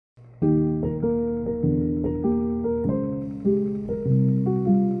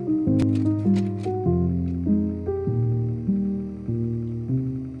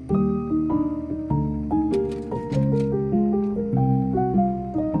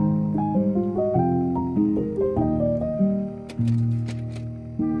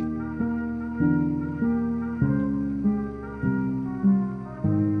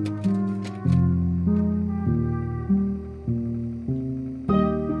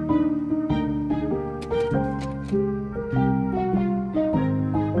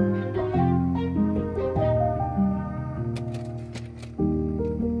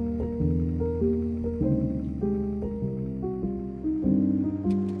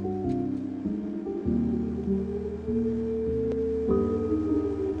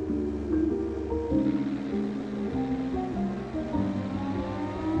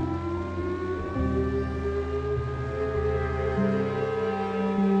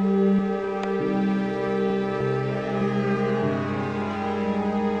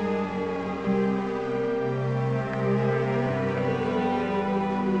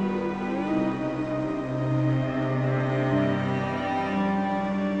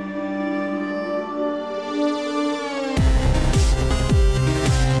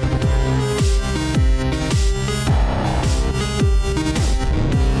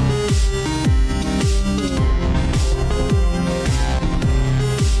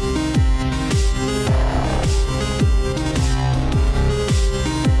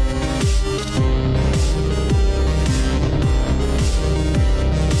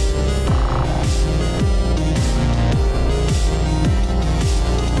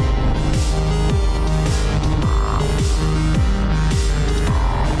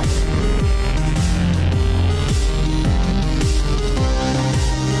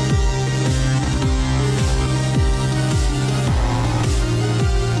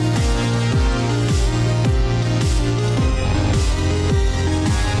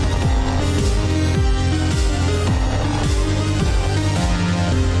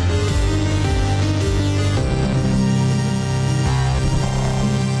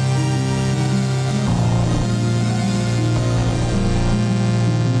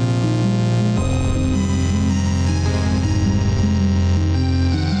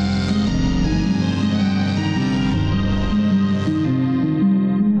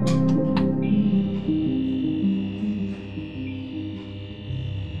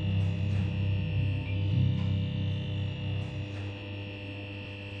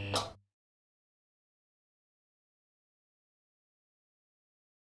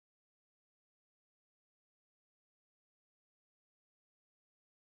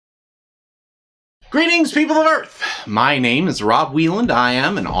Greetings, people of Earth! My name is Rob Wieland. I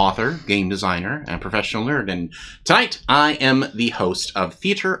am an author, game designer, and professional nerd, and tonight I am the host of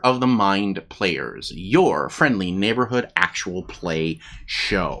Theater of the Mind Players, your friendly neighborhood actual play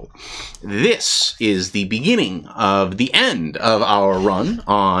show. This is the beginning of the end of our run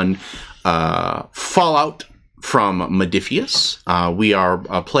on Fallout from Modiphius. We are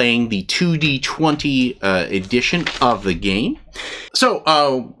playing the 2D20 edition of the game. So,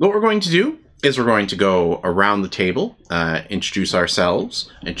 what we're going to do is we're going to go around the table, introduce ourselves,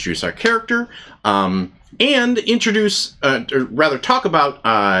 introduce our character, and introduce, or rather talk about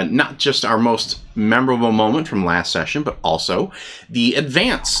not just our most memorable moment from last session, but also the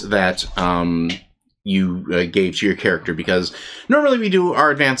advance that you gave to your character, because normally we do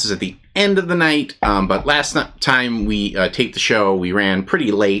our advances at the end of the night, but last time we taped the show, we ran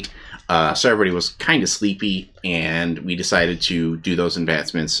pretty late, so everybody was kind of sleepy, and we decided to do those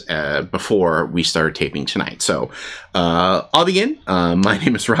advancements before we started taping tonight. So I'll begin. My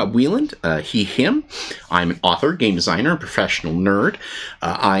name is Rob Wieland, he, him. I'm an author, game designer, and professional nerd.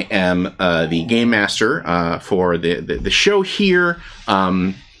 I am the game master for the show here.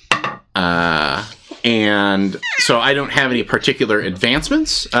 And so I don't have any particular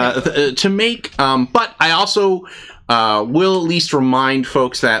advancements to make, but I also will at least remind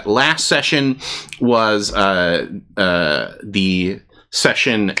folks that last session was the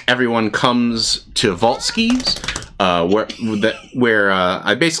session Everyone Comes to Vault Skis, where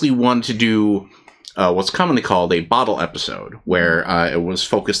I basically wanted to do what's commonly called a bottle episode, where it was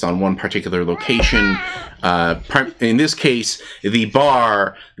focused on one particular location. In this case, the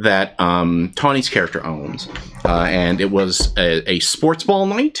bar that Tawny's character owns, and it was a sports ball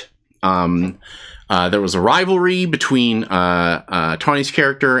night. There was a rivalry between Tawny's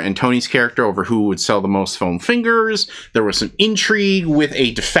character and Tony's character over who would sell the most foam fingers. There was some intrigue with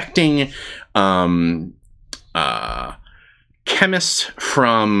a defecting chemist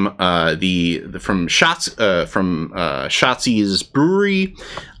from Shotzi's brewery.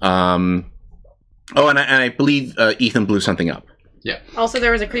 And I believe Ethan blew something up. Yeah. Also,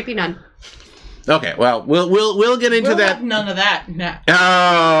 there was a creepy nun. Okay, well, we'll get into that. Have none of that now.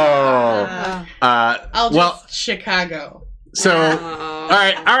 Oh. Chicago. So, all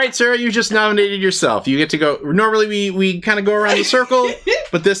right, Sarah, you just nominated yourself. You get to go. Normally, we kind of go around the circle,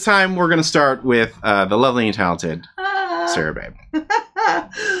 but this time we're going to start with the lovely and talented Sarah Babe.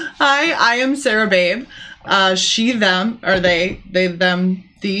 Hi, I am Sarah Babe. She, them, or they, them,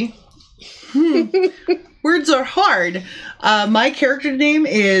 thee. Words are hard. My character name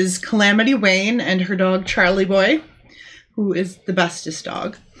is Calamity Wayne, and her dog Charlie Boy, who is the bestest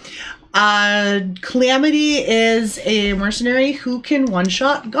dog. Calamity is a mercenary who can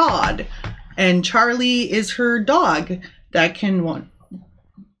one-shot God, and Charlie is her dog that can one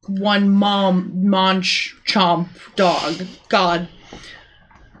chomp dog God.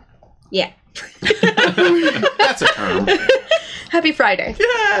 Yeah. That's a term. Happy Friday.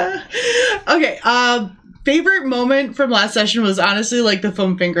 Yeah. Okay. Favorite moment from last session was honestly like the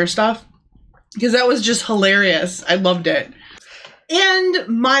foam finger stuff, because that was just hilarious. I loved it. And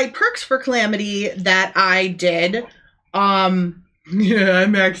my perks for Calamity that I did, I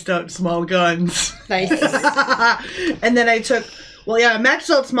maxed out small guns. Nice. And then I maxed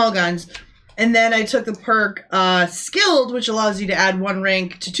out small guns. And then I took the perk Skilled, which allows you to add 1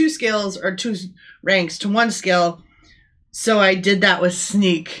 rank to 2 skills, or 2 ranks to 1 skill. So I did that with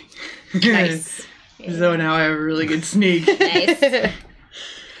Sneak. Nice. So now I have a really good Sneak. Nice.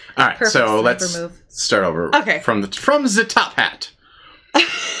 All right, Perfect so let's move. start over. Okay. From the top hat.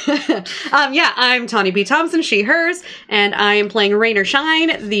 I'm Tawny B. Thompson, she, hers, and I am playing Rain or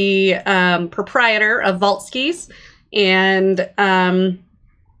Shine, the proprietor of Vault Skis. And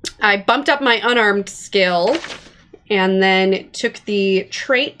I bumped up my unarmed skill and then took the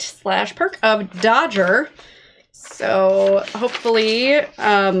trait / perk of Dodger. So hopefully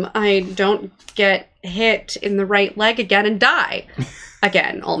I don't get hit in the right leg again and die.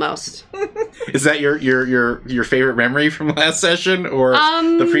 Again, almost. Is that your favorite memory from last session, or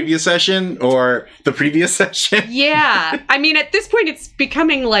the previous session, or the previous session? Yeah. I mean, at this point, it's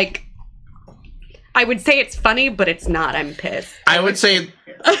becoming like... I would say it's funny, but it's not. I'm pissed. I would say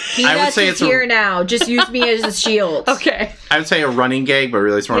Peanuts is here now. Just use me as a shield. Okay. I would say a running gag, but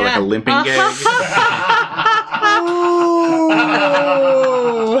really it's more like a limping gag.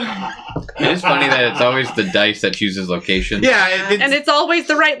 It is funny that it's always the dice that chooses location. Yeah, and it's always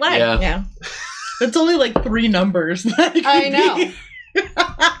the right leg. Yeah. It's only like 3 numbers. I know.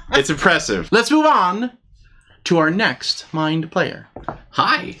 It's impressive. Let's move on to our next mind player.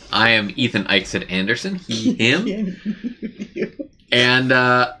 Hi, I am Ethan Eichset Anderson, he, him. And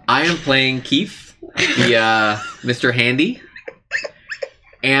I am playing Keith, the Mr. Handy.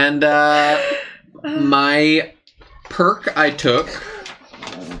 And my perk I took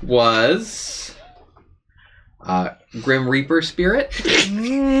was Grim Reaper Spirit, which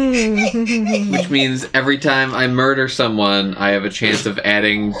means every time I murder someone, I have a chance of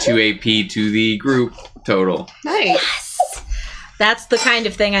adding 2 AP to the group total. Nice. Yes. That's the kind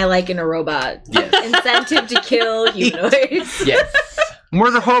of thing I like in a robot. Yes. Incentive to kill humanoids. Yes.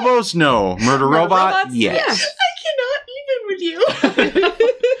 Murder hobos? No. Murder robot? robots? Yes. I cannot even with you.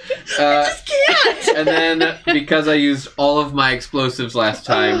 I just can't. And then, because I used all of my explosives last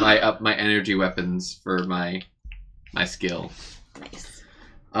time, I upped my energy weapons for my skill. Nice.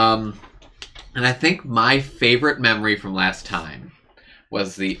 And I think my favorite memory from last time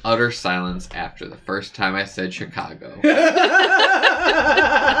was the utter silence after the first time I said Chicago.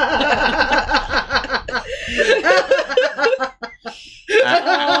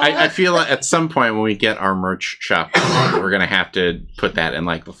 I feel like at some point when we get our merch shop, we're going to have to put that in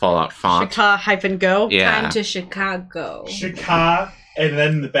like the Fallout font. Chica-go. Yeah. Time to Chicago. Chicago, and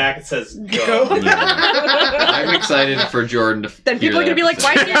then in the back it says go. I'm excited for Jordan to Then people are going to be like,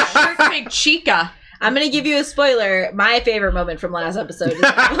 why is your shirt named Chica? I'm going to give you a spoiler. My favorite moment from last episode is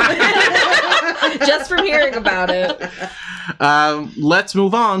just from hearing about it. Let's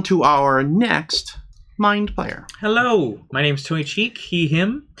move on to our next mind player. Hello, my name's Tony Cheek, he,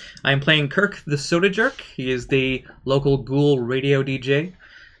 him. I'm playing Kirk the Soda Jerk. He is the local ghoul radio DJ.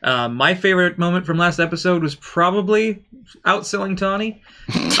 My favorite moment from last episode was probably outselling Tawny.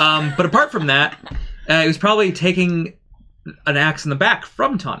 But apart from that, it was probably taking an axe in the back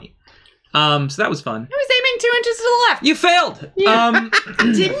from Tawny. So that was fun. I was aiming 2 inches to the left. You failed!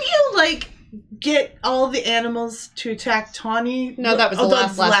 Didn't you, like, get all the animals to attack Tawny? No, that was the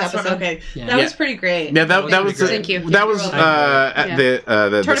last one. episode. Okay, Yeah. that was pretty great. Yeah, that was Thank you. that was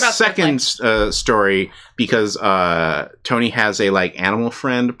the Turnabout second story because Tony has a animal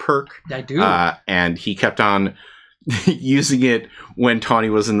friend perk. I do. And he kept on using it when Tawny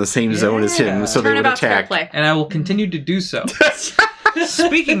was in the same zone as him, so they would Turnabout's fair attack. play. And I will continue to do so.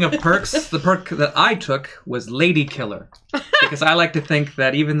 Speaking of perks, the perk that I took was Lady Killer. Because I like to think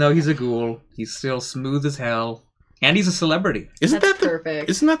that even though he's a ghoul, he's still smooth as hell. And he's a celebrity. Isn't That's that perfect.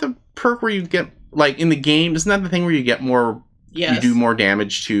 Isn't that the perk where you get in the game? Isn't that the thing where you get more? Yes. You do more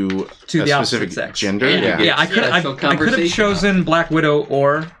damage to To a the opposite specific sex. gender. Yeah. Yeah. I could Special I could have conversation. chosen Black Widow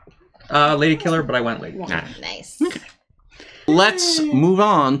or Lady Killer, but I went Lady. Nah. Nice. Let's move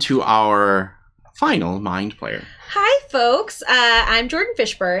on to our final mind player. Hi, folks. I'm Jordan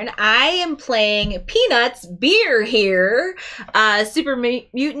Fishburne. I am playing Peanuts Beer here, super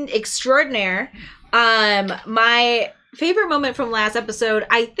mutant extraordinaire. My favorite moment from last episode,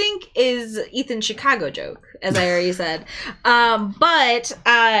 I think, is Ethan's Chicago joke, as I already said. But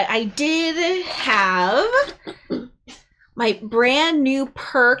I did have my brand new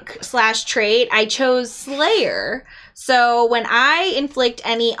perk / trait. I chose Slayer. So when I inflict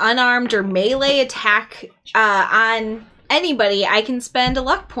any unarmed or melee attack on anybody, I can spend a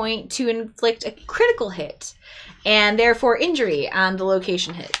luck point to inflict a critical hit and therefore injury on the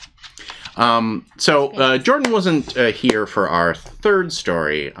location hit. So Jordan wasn't here for our third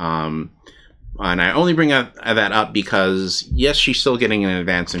story, and I only bring that up because yes, she's still getting an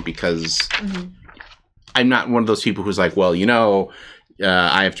advancement because I'm not one of those people who's like, well,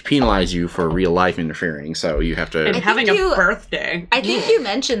 I have to penalize you for real life interfering, so you have to. And having a birthday. I think you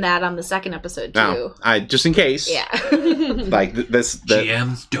mentioned that on the second episode too. No, just in case. Yeah.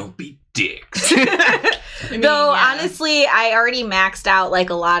 GMs don't be dicks. Though honestly, I already maxed out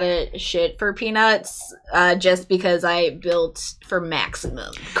a lot of shit for Peanuts, just because I built for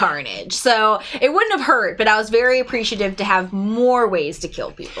maximum carnage. So it wouldn't have hurt, but I was very appreciative to have more ways to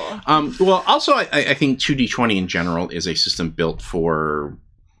kill people. Well, also, I think 2D20 in general is a system built for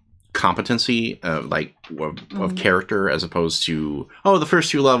competency, of character, as opposed to the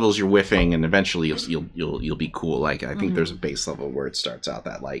first 2 levels you're whiffing, and eventually you'll be cool. I think there's a base level where it starts out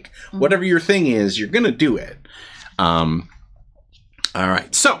that whatever your thing is, you're gonna do it. All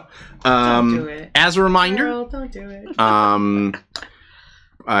right, so Don't do it. as a reminder, Girl, don't do it.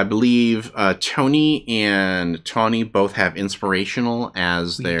 I believe Tony and Tawny both have inspirational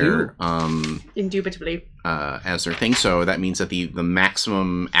as their Indubitably. as their thing. So that means that the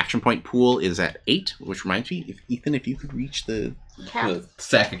maximum action point pool is at 8, which reminds me, Ethan, if you could reach the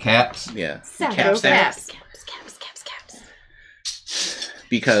Sack of caps. cap stack. Caps.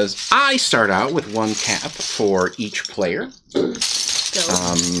 Because I start out with 1 cap for each player.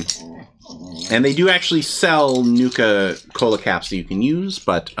 And they do actually sell Nuka Cola caps that you can use,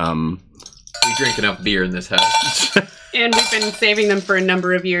 but We drink enough beer in this house. And we've been saving them for a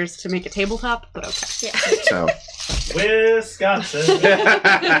number of years to make a tabletop, but okay. Yeah. so Wisconsin.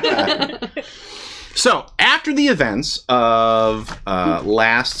 So after the events of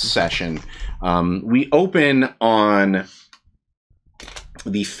last session, we open on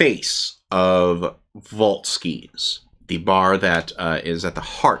the face of Voltskis, the bar that is at the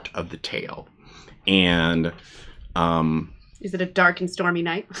heart of the tale. And Is it a dark and stormy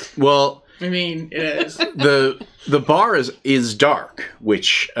night? well, I mean, it is. the bar is dark,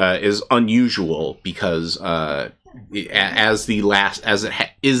 which is unusual because is the last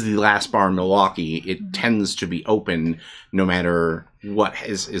bar in Milwaukee, it tends to be open no matter what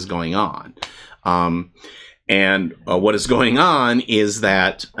is going on. And what is going on is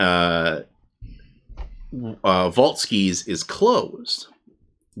that Voltskis is closed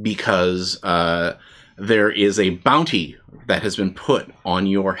because there is a bounty that has been put on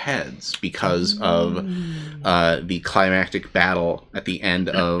your heads because of the climactic battle at the end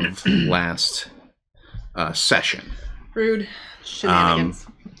of last session. Rude. Shenanigans.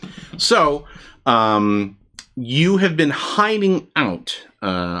 So, you have been hiding out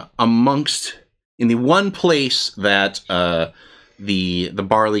in the one place that the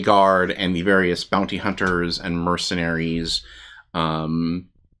Barley Guard and the various bounty hunters and mercenaries are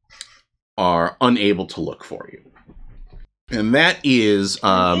unable to look for you. And that is...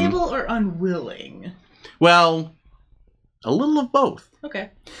 Able or unwilling? well, a little of both.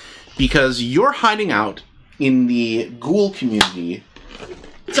 Okay. Because you're hiding out in the ghoul community.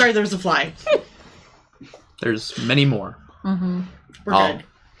 Sorry, there was a fly. There's many more. Mm-hmm. We're good.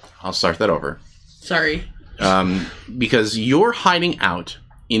 I'll start that over. Sorry. Because you're hiding out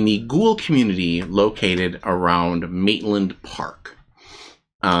in the ghoul community located around Maitland Park.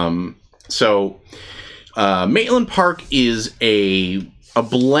 So, Maitland Park is a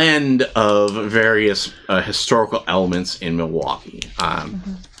blend of various historical elements in Milwaukee.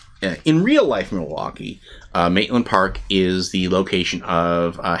 In real life Milwaukee, Maitland Park is the location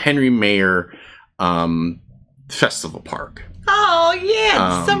of Henry Mayer Festival Park. Oh,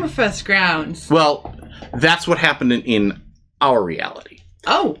 yeah, the Summerfest grounds. Well, that's what happened in our reality.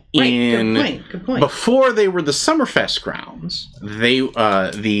 Oh, right. Good point. Before they were the Summerfest grounds, they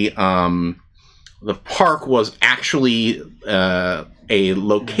the park was actually a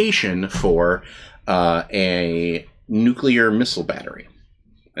location for a nuclear missile battery,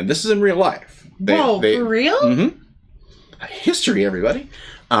 and this is in real life. For real? Mm-hmm. History, everybody.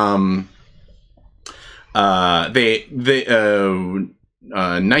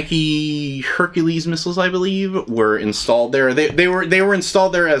 Nike Hercules missiles, I believe, were installed there. They were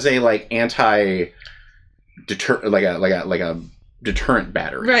installed there as a like deterrent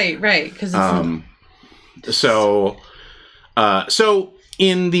battery. Right. Because so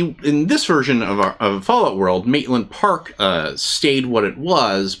in this version of Fallout World, Maitland Park stayed what it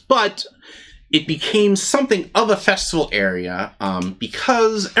was, but it became something of a festival area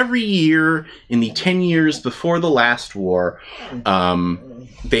because every year in the 10 years before the last war,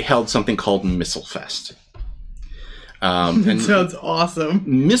 they held something called Missle Fest. That sounds awesome.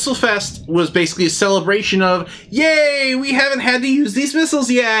 Missile Fest was basically a celebration of, yay, we haven't had to use these missiles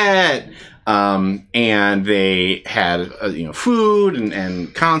yet! And they had food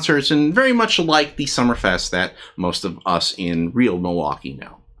and concerts, and very much like the Summerfest that most of us in real Milwaukee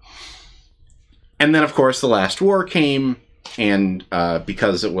know. And then, of course, the last war came, and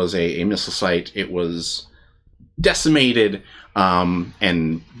because it was a missile site, it was decimated,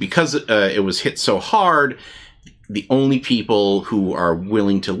 and because it was hit so hard, the only people who are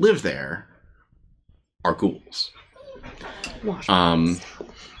willing to live there are ghouls.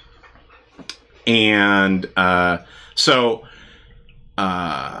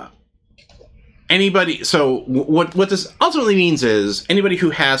 Anybody. So what this ultimately means is anybody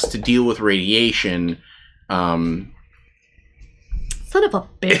who has to deal with radiation. Son of a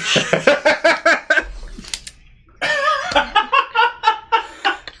bitch.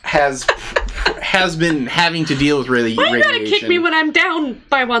 has been having to deal with radiation. Why you gotta kick me when I'm down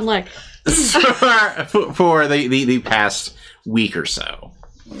by one leg? for the past week or so.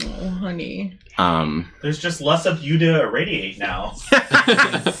 Oh, honey. There's just less of you to irradiate now.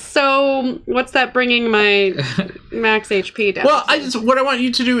 So, what's that bringing my max HP down? Well, what I want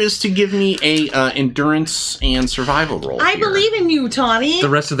you to do is to give me a endurance and survival roll. I believe in you, Tawny. The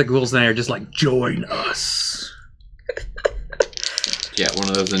rest of the ghouls and I are just like, join us. Yeah, one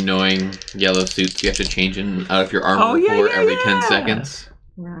of those annoying yellow suits you have to change out of your armor for every 10 seconds.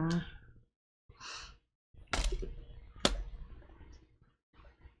 Yeah.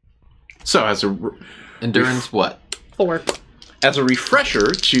 So, Endurance what? 4. As a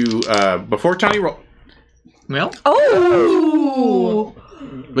refresher to before Tawny roll. Well, Oh!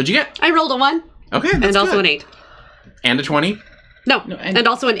 What'd you get? I rolled a 1. Okay, that's And also good. an 8. And a 20? No, and- and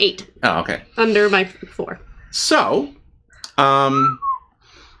also an 8 Oh, okay. under my 4. So,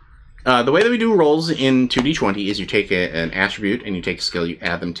 the way that we do rolls in 2d20 is you take an attribute and you take a skill, you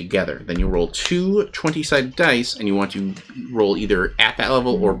add them together. Then you roll 2 20-sided dice, and you want to roll either at that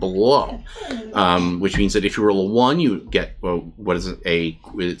level or below. Which means that if you roll a 1, you get,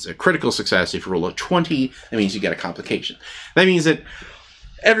 it's a critical success. If you roll a 20, that means you get a complication. That means that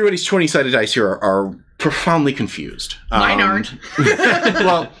everybody's 20-sided dice here are profoundly confused. Mine aren't.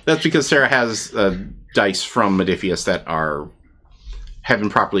 Well, that's because Sarah has dice from Modiphius that have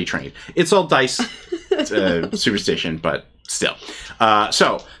been properly trained. It's all dice superstition, but still.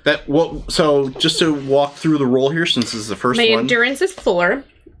 So just to walk through the roll here, since this is the first My one. endurance is 4,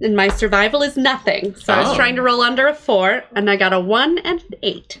 and my survival is nothing. So I was trying to roll under a 4, and I got a 1 and an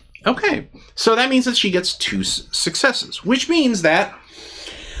 8. Okay, so that means that she gets 2 successes, which means that,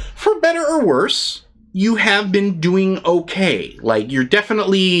 for better or worse, you have been doing okay. Like, you're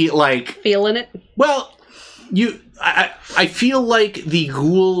definitely, like... Feeling it? Well, I feel like the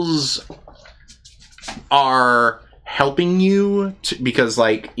ghouls are helping you because,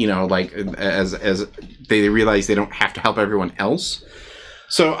 as they realize they don't have to help everyone else.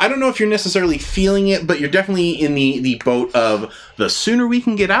 So I don't know if you're necessarily feeling it, but you're definitely in the boat of the sooner we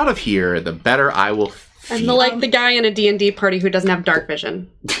can get out of here, the better I will feel. I'm like the guy in a D&D party who doesn't have dark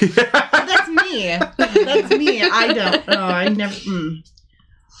vision. That's me. That's me. I don't. Oh, I never.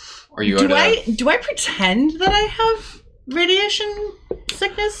 Or you Do I pretend that I have radiation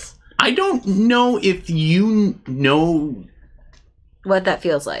sickness? I don't know if you know. What that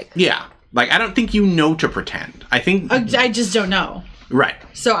feels like. Yeah. Like, I don't think you know to pretend. I think... I just don't know. Right.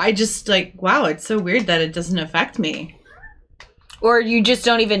 So I just like, wow, it's so weird that it doesn't affect me. Or you just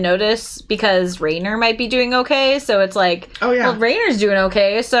don't even notice because Raynor might be doing okay. So it's like, Oh yeah. well, Raynor's doing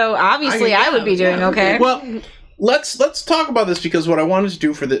okay. So obviously I would be doing okay. Well, let's talk about this because what I wanted to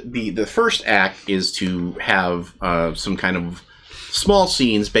do for the first act is to have some kind of small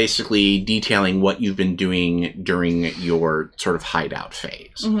scenes, basically detailing what you've been doing during your sort of hideout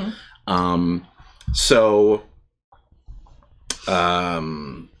phase. So.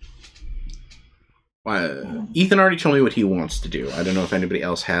 Ethan already told me what he wants to do. I don't know if anybody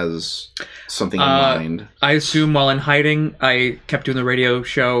else has something in mind. I assume while in hiding, I kept doing the radio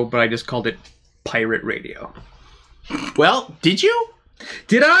show, but I just called it Pirate Radio. Well, did you?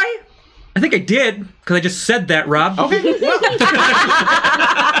 Did I? I think I did, because I just said that, Rob. Okay. Well,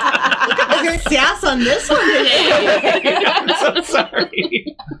 Okay. Sass on this one today. I'm so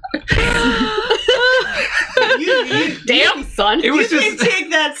sorry. Damn, son. It was You just... can take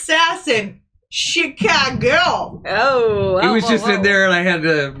that sass in Chicago. Oh, It was just in there, and I had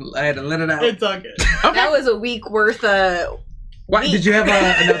to let it out. It's all good. That was a week worth of. Why, did you have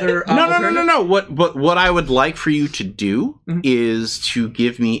another? No. What I would like for you to do is to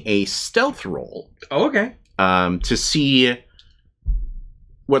give me a stealth roll. Oh, okay. To see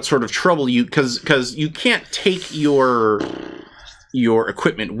what sort of trouble you, because you can't take your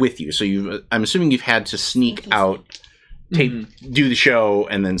equipment with you. So I'm assuming you've had to sneak out, do the show,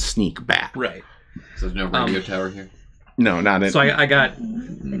 and then sneak back. Right. So there's no radio tower here? No, not it. So I got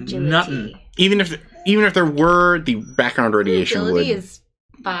nothing. Even if there were, the background radiation would. Agility is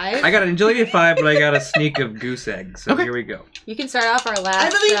 5. I got an agility of 5, but I got a sneak of goose egg. So here we go. You can start off our I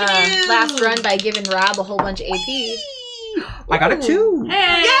believe in you. last run by giving Rob a whole bunch of AP. I got a 2.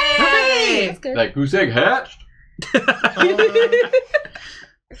 Hey! That's good. That goose egg hatched?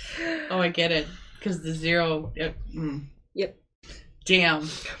 Oh, I get it. Because the 0. Yep. Yep. Damn.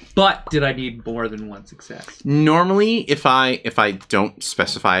 But did I need more than one success? Normally, if I don't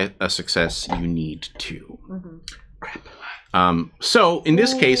specify a success, you need 2. So in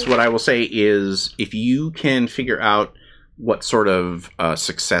this case, what I will say is, if you can figure out what sort of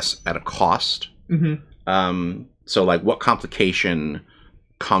success at a cost, so like what complication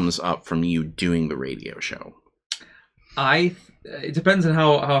comes up from you doing the radio show. It depends on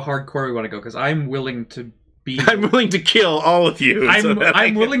how hardcore we want to go, because I'm willing to be. I'm willing to kill all of you.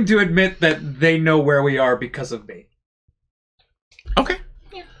 I'm willing to admit that they know where we are because of me. Okay.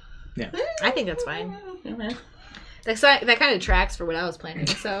 Yeah. I think that's fine. That kind of tracks for what I was planning,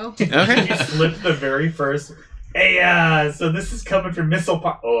 so. Okay. You slipped the very first. Hey, so this is coming from Missile.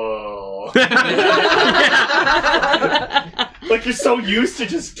 Oh. Like you're so used to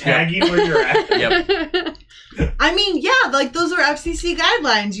just tagging where you're at. Yep. I mean, yeah, like those are FCC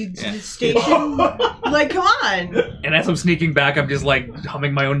guidelines. You station, like, come on. And as I'm sneaking back, I'm just like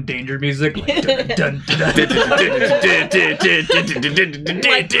humming my own danger music. Like, dun, dun, dun, dun,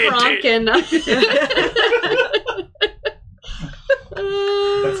 Like Kronkin.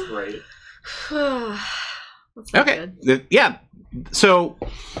 That's great. That's not Okay. good. Yeah. So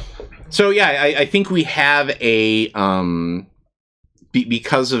yeah, I think we have a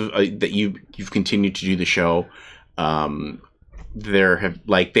because of that you've continued to do the show.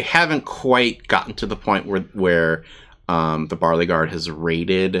 They haven't quite gotten to the point where the Barley Guard has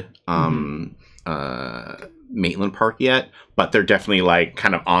raided Maitland Park yet, but they're definitely like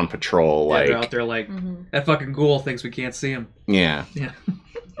kind of on patrol. Yeah, Like they're out there like that fucking ghoul thinks we can't see him. yeah.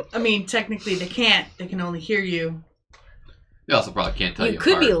 I mean, technically they can't. They can only hear you. They also probably can't tell you. You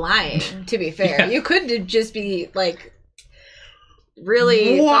could be apart. lying, to be fair. Yeah. You could just be, like,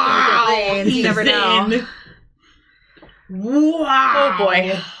 really Wow, fucking with your brains. You never know. Ethan. Wow. Oh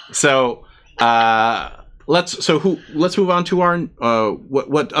boy. So let's move on to our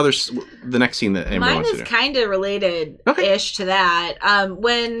what others the next scene that Amber Mine wants is to do. kind of related-ish to that.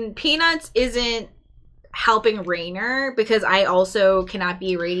 When Peanuts isn't helping Raynor, because I also cannot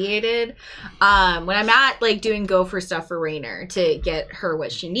be irradiated, when I'm not like doing gopher stuff for Raynor to get her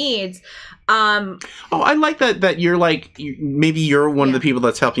what she needs, Oh, I like that you're like maybe you're one of the people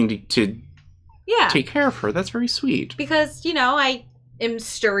that's helping to yeah, take care of her. That's very sweet. because I am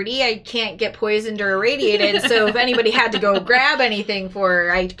sturdy, I can't get poisoned or irradiated, so if anybody had to go grab anything for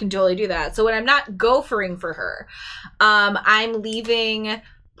her, I can totally do that. So when I'm not gophering for her, I'm leaving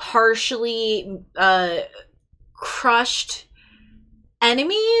partially crushed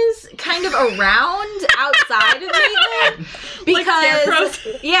enemies kind of around outside of Maitland, because Like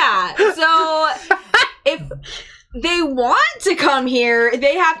scarecrows. yeah, so if they want to come here,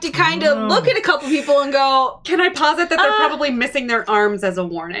 they have to kind of look at a couple people and go, Can I posit that they're probably missing their arms as a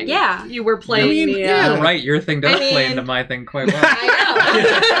warning? Yeah. You were playing the... You're right, your thing does I mean- play into my thing quite well. I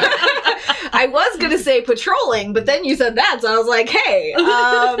know. I was going to say patrolling, but then you said that, so I was like, hey,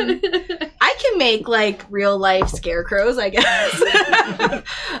 I can make, like, real-life scarecrows, I guess.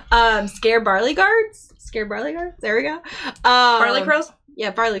 Scare barley guards? Scare barley guards? There we go. Barley crows?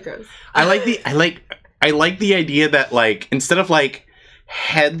 Yeah, barley crows. I like the idea that like instead of like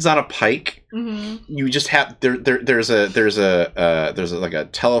heads on a pike, you just have there's like a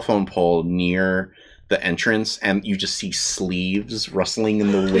telephone pole near the entrance, and you just see sleeves rustling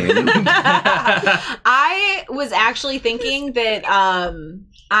in the wind. I was actually thinking that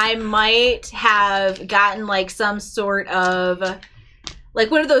I might have gotten like some sort of like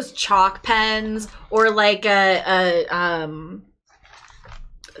one of those chalk pens or like a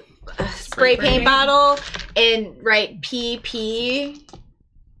spray paint bottle and write PP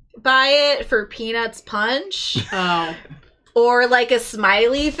by it for Peanuts Punch. Oh. Or like a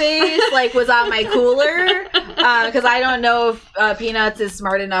smiley face, like was on my cooler, because I don't know if Peanuts is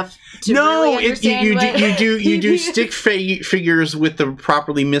smart enough to really understand. You do stick figures with the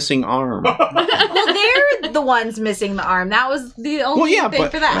properly missing arm. Well, they're the ones missing the arm. That was the only thing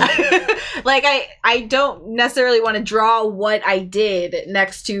for that. Like I don't necessarily want to draw what I did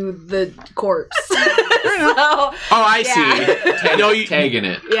next to the corpse. I see. Tagging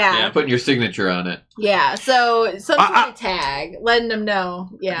it. Yeah. Putting your signature on it. Yeah, so some sort of tag, letting them know.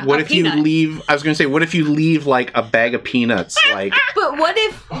 Yeah. What if you leave? I was going to say, what if you leave like a bag of peanuts? Like, but what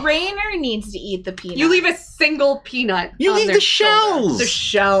if Rainer needs to eat the peanut? You leave a single peanut. You on leave their the shells. The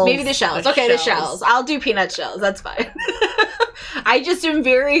shells. Maybe the shells. The shells. I'll do peanut shells. That's fine. I just am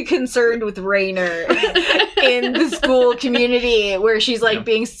very concerned with Rainer in the school community where she's like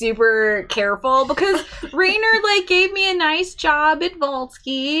being super careful because Rainer like gave me a nice job at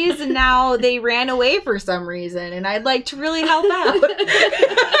Volsky's and now they ran away for some reason and I'd like to really help out.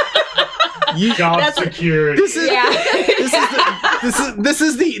 Job security. This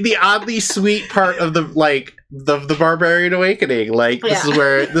is the oddly sweet part of the like the Barbarian Awakening. Like this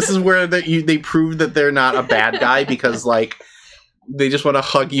is where they prove that they're not a bad guy because like they just want to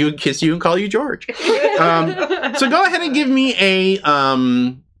hug you and kiss you and call you George. So go ahead and give me a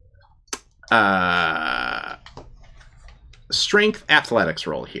strength athletics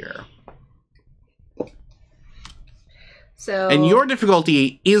roll here. So and your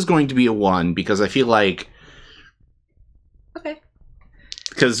difficulty is going to be a 1 because I feel like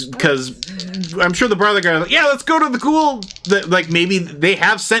because I'm sure the brother guy like, yeah, let's go to the ghoul. Like maybe they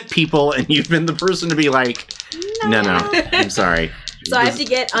have sent people and you've been the person to be like, no, I'm sorry. So I have to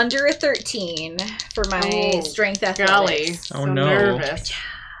get under a 13 for my strength athletics. Golly. Oh, no. Nervous.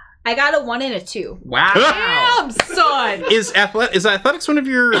 I got a 1 and a 2. Wow. Damn, son. Is athletics one of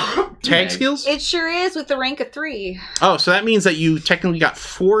your tag skills? It sure is with the rank of 3. Oh, so that means that you technically got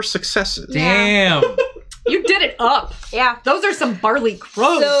 4 successes. Damn. You did it up. Yeah. Those are some barley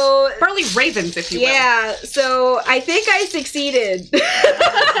crows. So, barley ravens, if you will. yeah, so I think I succeeded.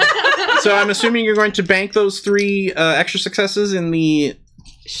 So I'm assuming you're going to bank those 3 extra successes in the...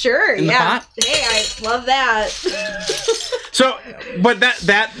 Sure, in the yeah. pot? Hey, I love that. So, but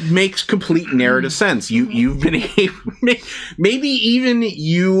that makes complete narrative sense. You've been able, maybe even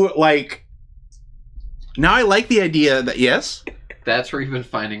you like. Now I like the idea that yes. That's where you've been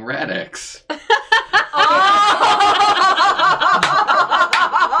finding Radix. They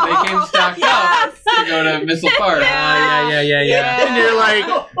came stocked up to go to Missle Fest. Yeah. And you're like,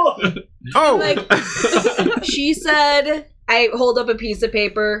 oh. Like, she said, I hold up a piece of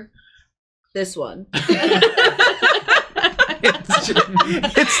paper. This one.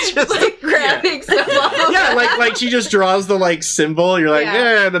 It's just like grabbing stuff off. Yeah, like she just draws the like symbol. You're like,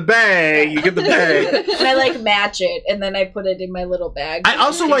 yeah, the bag. You get the bag. And I like match it, and then I put it in my little bag. I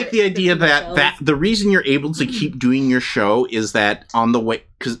also like the idea that the reason you're able to keep doing your show is that on the way,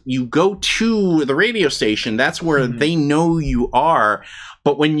 because you go to the radio station, that's where they know you are.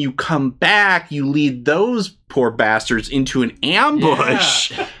 But when you come back, you lead those poor bastards into an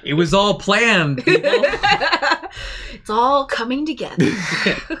ambush. Yeah. It was all planned, people. It's all coming together.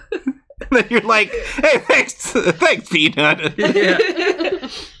 And then you're like, hey, thanks, Peanut. Yeah.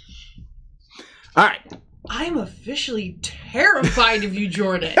 All right. I'm officially terrified of you,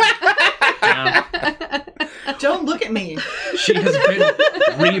 Jordan. Don't look at me. She has been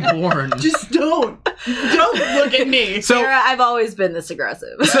reborn. Just don't. Don't look at me. So Sarah, I've always been this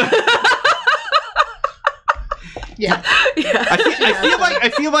aggressive. Yeah.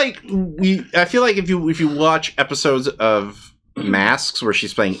 I feel like if you watch episodes of masks where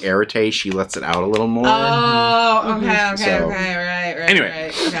she's playing Arete, she lets it out a little more. Oh, okay, So- right.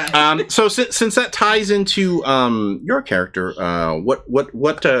 Anyway, right, okay. So since that ties into your character,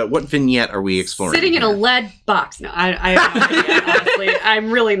 what vignette are we exploring? Sitting in a here? lead box. No, I have no idea, honestly.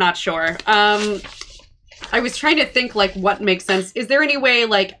 I'm really not sure. I was trying to think, like, what makes sense. Is there any way,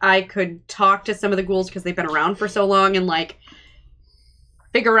 like, I could talk to some of the ghouls because they've been around for so long and, like,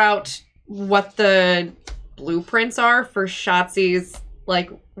 figure out what the blueprints are for Shotzi's, like,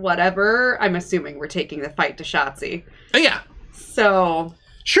 whatever? I'm assuming we're taking the fight to Shotzi. Oh, yeah, So...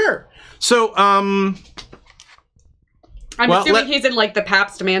 sure. So, I'm Well, assuming he's in, like, the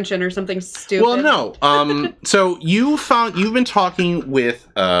Pabst mansion or something stupid. well, no. So you've been talking with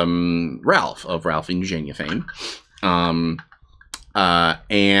Ralph of Ralph and Eugenia fame,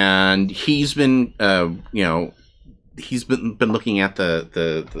 and he's been he's been looking at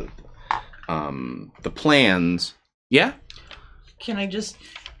the plans. Yeah. Can I just...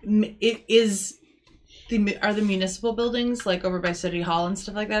 Are the municipal buildings, like over by City Hall and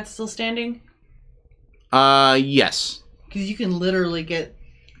stuff like that, still standing? Yes. Because you can literally get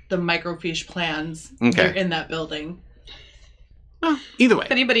the microfiche plans Okay. in that building. Either way.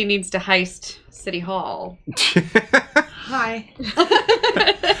 If anybody needs to heist City Hall... Hi.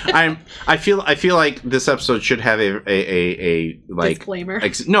 I feel like this episode should have a like Disclaimer.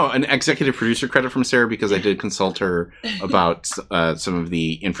 an executive producer credit from Sarah because I did consult her about some of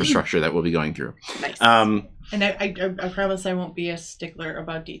the infrastructure that we'll be going through. Nice. And I promise I won't be a stickler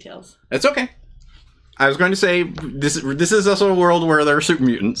about details. That's okay. I was going to say this is also a world where there are super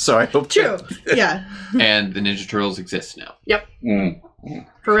mutants, so I hope True. Yeah. And the Ninja Turtles exist now. Yep. Mm.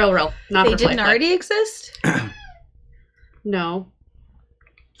 For real. Not They for didn't play. already exist? No.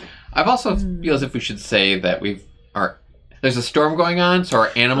 I've also feel as if we should say that there's a storm going on, so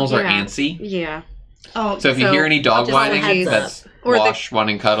our animals are Yeah. antsy. Yeah. Oh, So if you hear any dog just whining, heads up. that's Or the Wash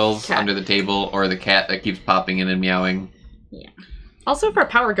wanting cuddles cat. under the table, or the cat that keeps popping in and meowing. Also, if our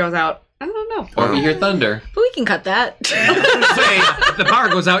power goes out, I don't know. Or if you hear thunder. But we can cut that. If the power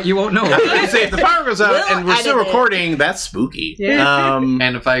goes out, you won't know. I say if the power goes out We'll and we're still edit it. recording, that's spooky. Yeah.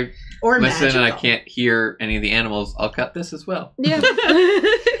 And if I or listen and I magical. can't hear any of the animals, I'll cut this as well. Yeah.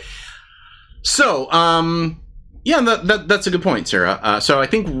 So, yeah, that's a good point, Sarah. So I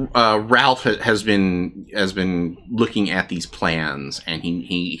think Ralph has been looking at these plans, and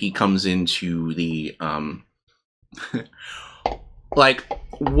he comes into the like,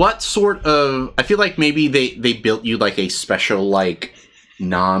 what sort of... I feel like maybe they built you like a special like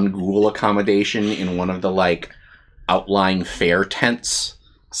non-ghoul accommodation in one of the like outlying fair tents.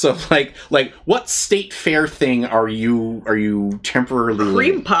 So like what state fair thing are you temporarily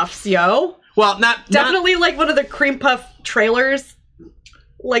Cream puffs, yo. Well, not Definitely like one of the cream puff trailers.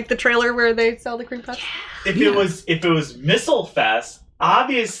 Like the trailer where they sell the cream puffs. If it was Missile Fest,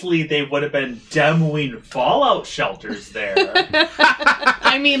 obviously they would have been demoing fallout shelters there.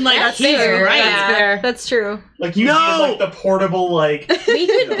 I mean, like, That's here, fair. right? That's fair. That's true. Like you No! need like the portable like We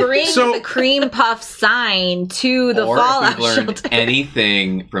could bring So- the cream puff sign to the or fallout if we've learned shelter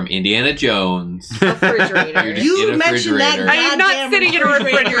anything from Indiana Jones, refrigerator. You're just You in a mentioned that refrigerator. I am not goddamn sitting in a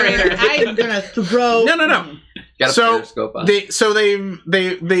refrigerator. I'm gonna throw. No. got a So, periscope on.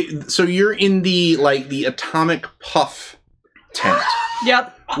 So you're in the like the atomic puff tent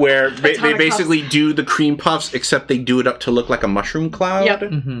Yep. where they Atomic basically do the cream puffs, except they do it up to look like a mushroom cloud. Yep. hmm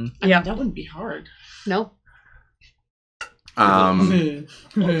I mean, Yep. that wouldn't be hard. No. And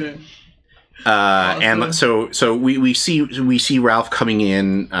so we see Ralph coming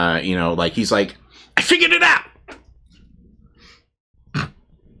in. Like he's like, I figured it out.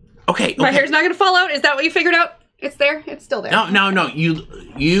 Okay. My hair's not gonna fall out? Is that what you figured out? It's there? It's still there. No. You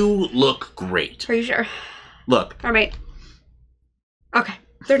look great. Are you sure? Look. Alright. Okay.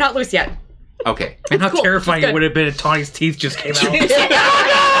 They're not loose yet. Okay. And how Cool. terrifying It's it would have been if Tawny's teeth just came out. You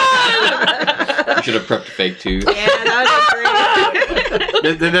should have prepped a fake tooth. Yeah, that would be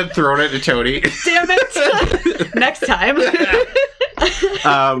great. Then thrown it to Tony. Damn it. Next time.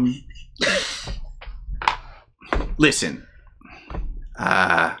 Listen.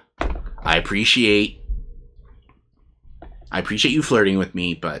 I appreciate you flirting with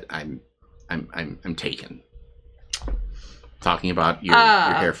me, but I'm taken. Talking about your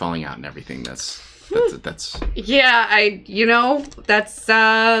hair falling out and everything. That's Yeah,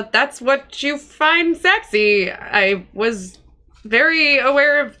 that's what you find sexy. I was very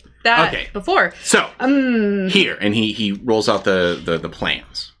aware of that Okay. before. so. Um, Here, and he rolls out the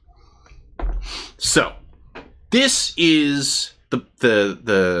plans. So, this is these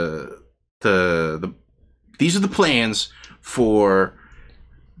are the plans for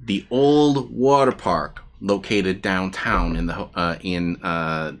the old water park located downtown in the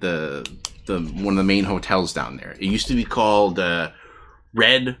one of the main hotels down there. It used to be called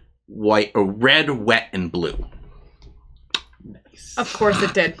Red, White, or Red, Wet, and Blue. Nice. Of course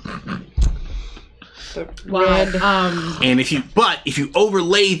it did. Wow. Red. And if you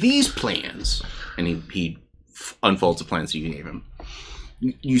overlay these plans, and he unfolds the plans you gave him,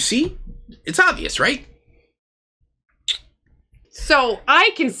 you see, it's obvious, right? So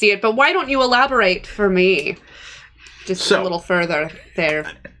I can see it, but why don't you elaborate for me? Just a little further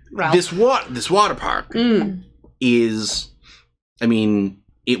there, Ralph. This water park is, I mean,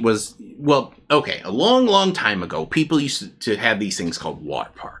 it was, well, okay, a long, long time ago, people used to have these things called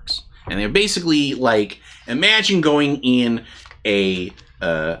water parks. And they're basically like, imagine going in a,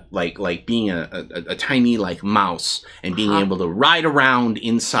 like being a tiny, like, mouse and being able to ride around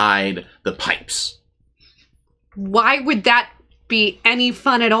inside the pipes. Why would that be any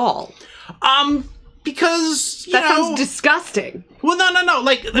fun at all? Because, that sounds disgusting. Well, no.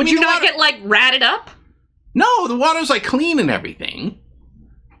 Like, would you not get, like, ratted up? No, the water's, like, clean and everything.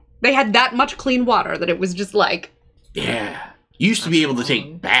 They had that much clean water that it was just like... Yeah. You used to be able to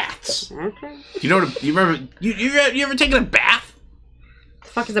take baths. Okay. You remember, you ever taken a bath? The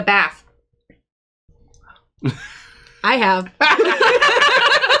fuck is a bath? I have.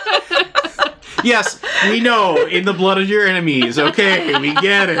 Yes, we know, in the blood of your enemies. Okay, we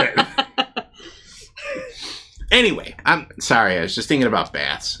get it. Anyway, I'm sorry, I was just thinking about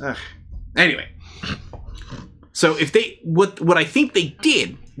baths. Ugh. Anyway. So if what I think they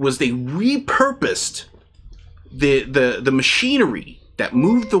did was they repurposed the machinery that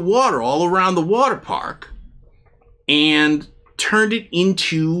moved the water all around the water park and turned it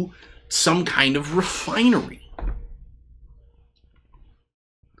into some kind of refinery.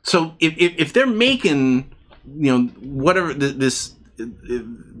 So if they're making, whatever this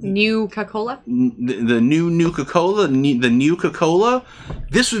new Coca-Cola, the new Nuka-Cola, the new Coca-Cola,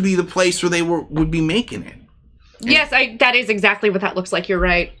 this would be the place where they would be making it. Yes, that is exactly what that looks like. You're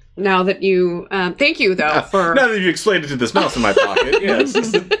right. Now that you, thank you though for. Now that you explained it to this mouse in my pocket, yes.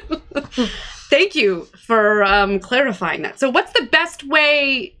 Thank you for clarifying that. So, what's the best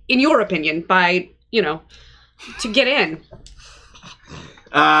way, in your opinion, to get in?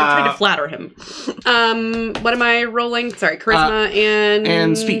 I'm trying to flatter him. What am I rolling? Sorry, charisma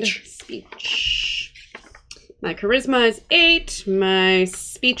and speech. Speech. My charisma is 8. My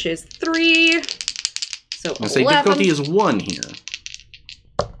speech is 3. So I'll say difficulty is 1 here.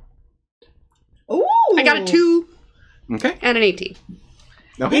 Ooh. I got a 2. Okay. And an 18.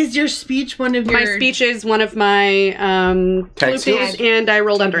 Okay. Is your speech one of your... My speech is one of my Tag skills, and I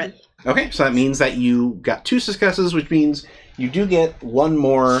rolled under it. Okay, so that means that you got 2 successes, which means you do get 1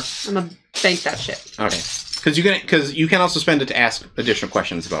 more. I'm gonna bank that shit. Okay, because you can also spend it to ask additional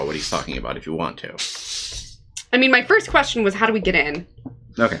questions about what he's talking about if you want to. I mean, my first question was, how do we get in?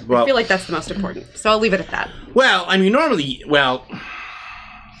 Okay, well, I feel like that's the most important, so I'll leave it at that. Well, I mean, normally,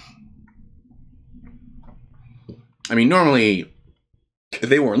 if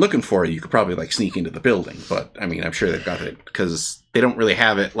they weren't looking for you, you could probably, like, sneak into the building. But, I mean, I'm sure they've got it, because they don't really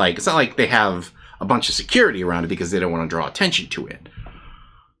have it, like, it's not like they have a bunch of security around it because they don't want to draw attention to it.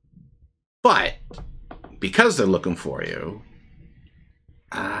 But, because they're looking for you,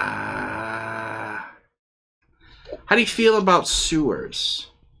 how do you feel about sewers?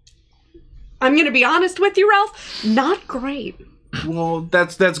 I'm gonna be honest with you, Ralph. Not great. Well,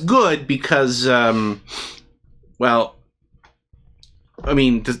 that's good because, I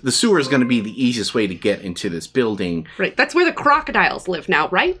mean, the sewer is going to be the easiest way to get into this building. Right. That's where the crocodiles live now,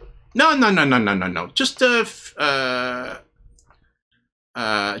 right? No. Just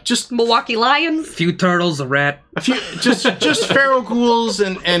just Milwaukee lions. A few turtles, a rat. a few, just feral ghouls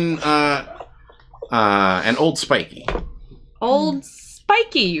and Old Spiky. Old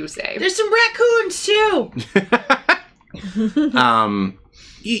Spiky, you say? There's some raccoons too.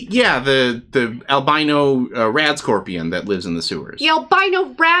 Yeah, the albino rad scorpion that lives in the sewers. The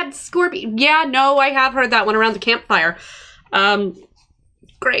albino rad scorpion. Yeah, no, I have heard that one around the campfire.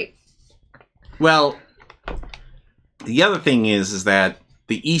 Great. Well, the other thing is that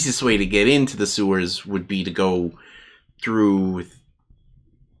the easiest way to get into the sewers would be to go through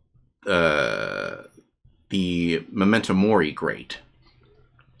the Memento Mori grate.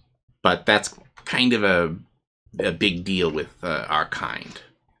 But that's kind of a big deal with our kind.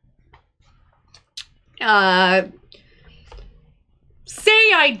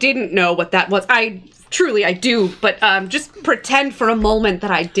 Say I didn't know what that was. I do, but just pretend for a moment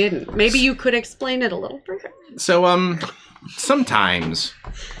that I didn't. Maybe you could explain it a little further. So, sometimes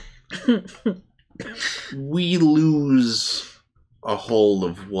we lose a hold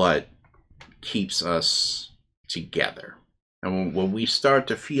of what keeps us together. And when we start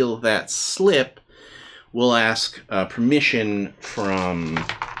to feel that slip, we'll ask permission from...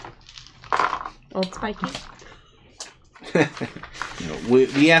 Old Spiky.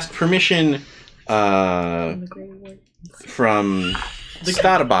 we ask permission from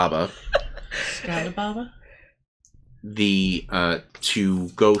Skadababa Skadababa? to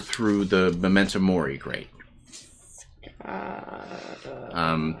go through the Memento Mori grate.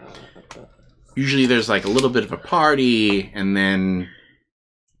 Usually there's like a little bit of a party, and then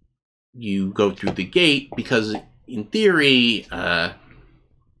you go through the gate, because in theory, this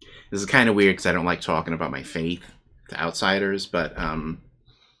is kind of weird because I don't like talking about my faith to outsiders, but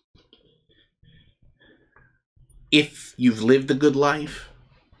if you've lived a good life,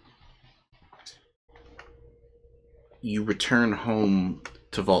 you return home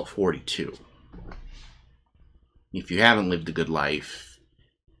to Vault 42. If you haven't lived a good life,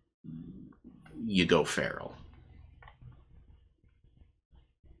 you go feral.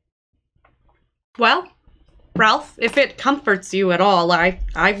 Well, Ralph, if it comforts you at all, I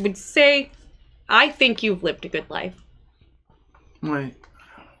would say I think you've lived a good life. Why,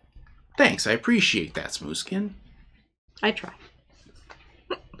 thanks, I appreciate that, Smoothskin. I try.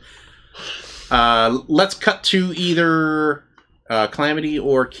 Let's cut to either Calamity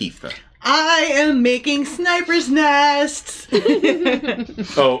or Keitha. I am making sniper's nests.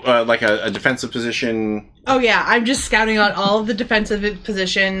 Like a defensive position. Oh yeah, I'm just scouting out all of the defensive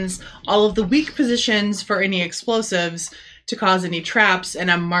positions, all of the weak positions for any explosives to cause any traps, and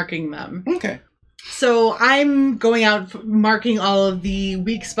I'm marking them. Okay. So I'm going out marking all of the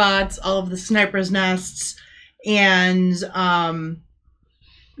weak spots, all of the sniper's nests, and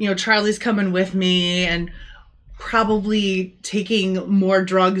Charlie's coming with me, and probably taking more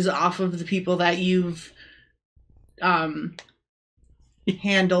drugs off of the people that you've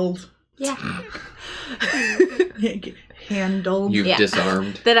handled. Yeah. Handled. You've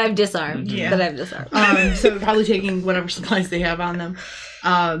disarmed. That I've disarmed. Yeah. That I've disarmed. So probably taking whatever supplies they have on them.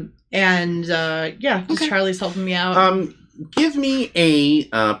 Just Charlie's helping me out. Give me a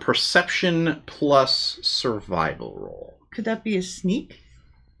perception plus survival roll. Could that be a sneak?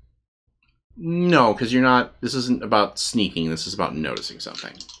 No, because you're not... This isn't about sneaking. This is about noticing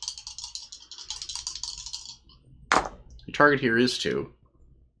something. Your target here is 2.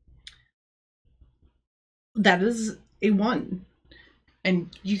 That is a 1. And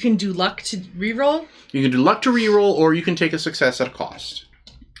you can do luck to reroll? You can do luck to reroll, or you can take a success at a cost.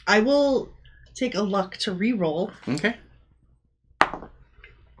 I will take a luck to reroll. Okay.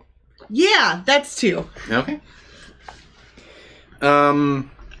 Yeah, that's 2. Okay.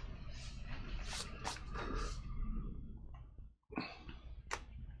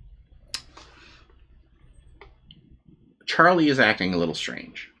 Charlie is acting a little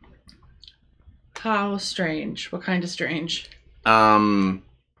strange. How strange? What kind of strange?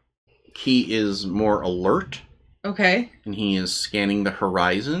 He is more alert, Okay. and he is scanning the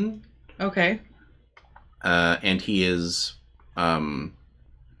horizon, Okay. and he is putting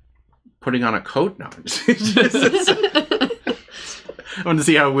on a coat. No, I'm just- I want to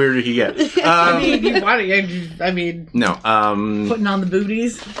see how weird he gets. No. Putting on the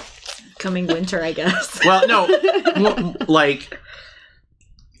booties. Coming winter, I guess. Well, no. Like,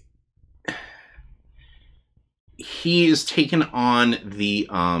 he is taken on the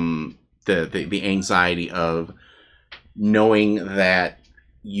anxiety of knowing that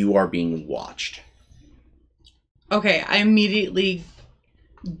you are being watched. Okay, I immediately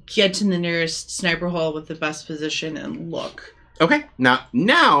get to the nearest sniper hole with the best position and look. Okay.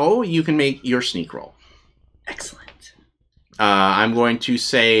 Now you can make your sneak roll. Excellent. I'm going to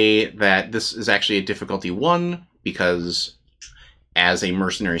say that this is actually a difficulty 1 because as a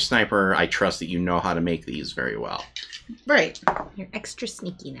mercenary sniper, I trust that you know how to make these very well. Right. You're extra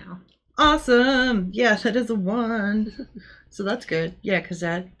sneaky now. Awesome. Yeah, that is a 1. So that's good. Yeah, because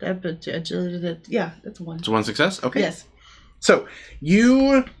that's a 1. It's 1 success? Okay. Yes. So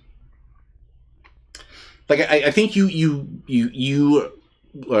you... Like, I think you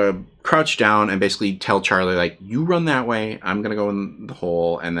crouch down and basically tell Charlie, like, you run that way, I'm going to go in the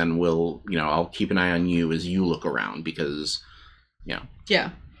hole, and then I'll keep an eye on you as you look around, because, Yeah.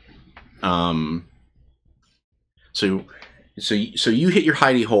 So you hit your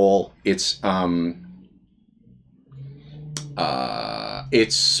hidey hole. It's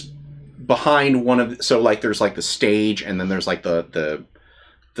behind one of there's like the stage, and then there's like the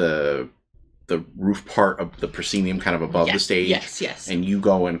roof part of the proscenium kind of above the stage. Yes. And you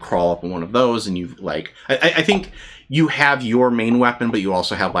go and crawl up on one of those, and you I think you have your main weapon, but you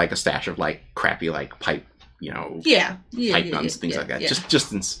also have like a stash of like crappy like pipe pipe guns, things like that. Yeah. Just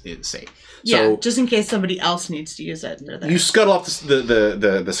safe. Yeah, So just in case somebody else needs to use it. They're there. you scuttle off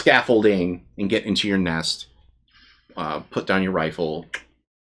the scaffolding and get into your nest. Put down your rifle.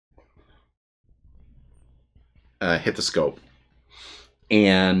 Hit the scope,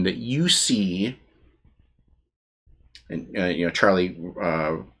 and you see, and Charlie,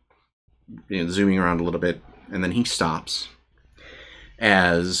 zooming around a little bit, and then he stops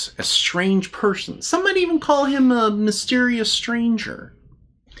as a strange person. Some might even call him a mysterious stranger,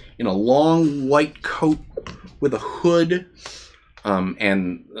 in a long white coat with a hood,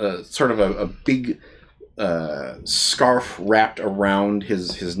 and sort of a big scarf wrapped around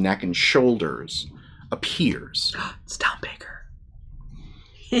his neck and shoulders. Appears. It's Tom Baker.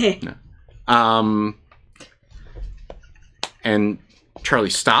 And Charlie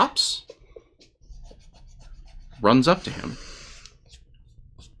stops, runs up to him,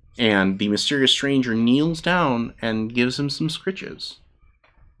 and the mysterious stranger kneels down and gives him some scritches.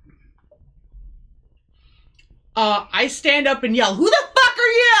 I stand up and yell, "Who the fuck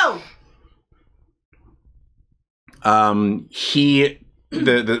are you?"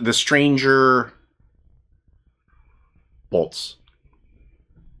 The stranger bolts.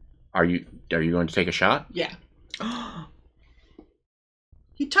 Are you going to take a shot? Yeah.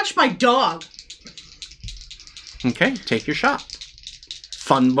 He touched my dog. Okay, take your shot.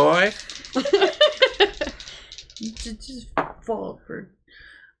 Fun boy. Just fall for.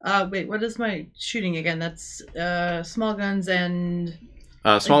 Wait, what is my shooting again? That's small guns and.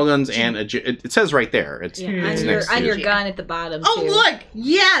 Small guns and it says right there. It's next on to your it. gun at the bottom. Oh, too. look!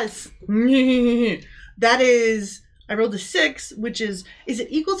 Yes! That is. I rolled a 6, which is it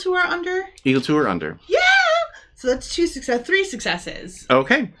equal to or under? Equal to or under. Yeah! So that's 3 successes.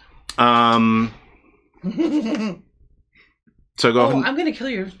 Okay. So go ahead. I'm gonna kill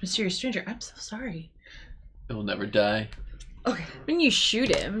your mysterious stranger. I'm so sorry. He'll never die. Okay. When you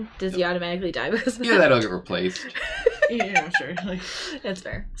shoot him, does he automatically die because of Yeah, that'll get replaced. Yeah, sure. Like, That's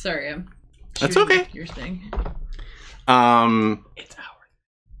fair. sorry, I'm. That's shooting okay. Your thing. It's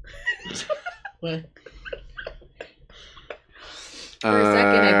ours. What? For a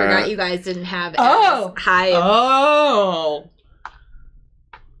second, I forgot you guys didn't have Oh. as high. Oh.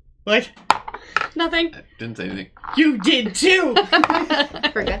 What? Nothing. I didn't say anything. You did too. I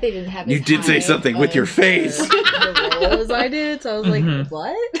forgot they didn't have. You as did say high something with your of face. the roll as I did, so I was like, Mhm.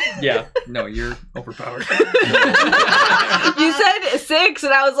 "What?" Yeah. No, you're overpowered. You said 6,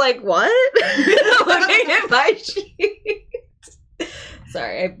 and I was like, "What?" Looking at my sheet.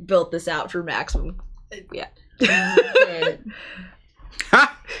 Sorry, I built this out for maximum. Yeah.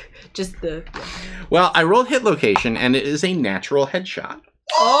 Ha! Just the. Well, I rolled hit location, and it is a natural headshot.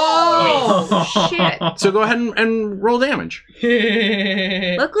 Oh, shit. So go ahead and roll damage.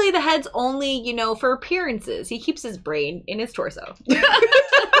 Luckily, the head's only, for appearances. He keeps his brain in his torso.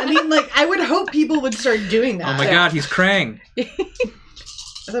 I mean, like, I would hope people would start doing that. Oh my god, he's Krang. I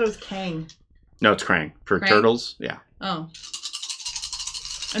thought it was Kang. No, it's Krang. For Krang? turtles, yeah. Oh.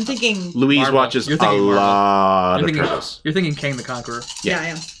 I'm thinking. Louise Marvel. watches You're a thinking Marvel. lot You're of thinking, turtles. you're thinking Kang the Conqueror. Yeah, I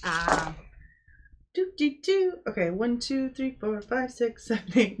am. Ah. Do. Okay, 1, 2, 3, 4, 5, 6, 7,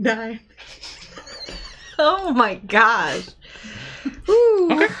 8, 9. Oh my gosh.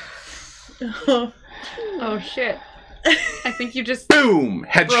 Ooh. Okay. Oh, shit. I think you just Boom!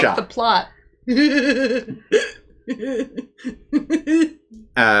 broke the Headshot. plot.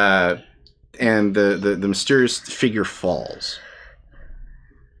 And the mysterious figure falls.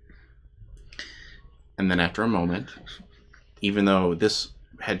 And then after a moment, even though this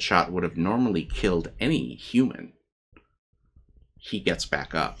headshot would have normally killed any human, he gets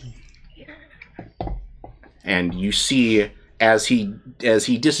back up. And you see as he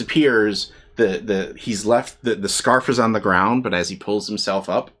disappears, he's left the scarf is on the ground, but as he pulls himself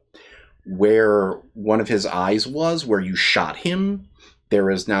up, where one of his eyes was, where you shot him, there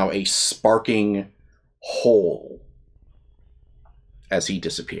is now a sparking hole as he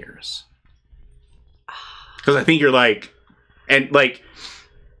disappears. Because I think you're like,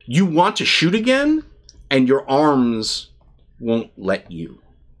 you want to shoot again, and your arms won't let you.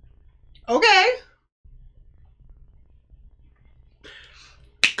 Okay.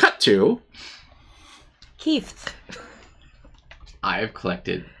 Cut to Keith. I have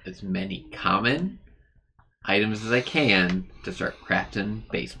collected as many common items as I can to start crafting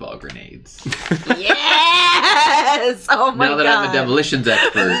baseball grenades. Yes! Oh my god. Now that I'm a demolitions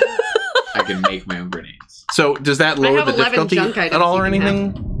expert, I can make my own grenades. So does that lower have the 11 difficulty junk items at all or you can have.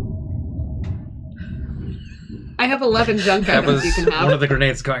 anything? I have 11 junk That items was you can one have. of the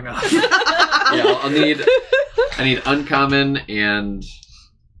grenades going off. Yeah, I need uncommon and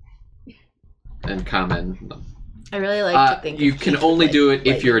and common. I really like to think you of can Keith only with, do it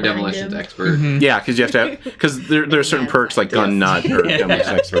if like, you're a behind demolitions him. expert. Yeah, because you have to because there are certain perks like gun nut or Yeah.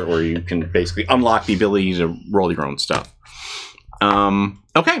 demolition expert where you can basically unlock the ability to roll your own stuff.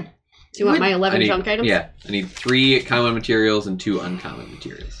 Okay. Do you want my 11 junk items? Yeah, I need 3 common materials and 2 uncommon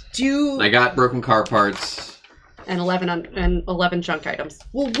materials. Do you? And I got broken car parts. And 11 junk items.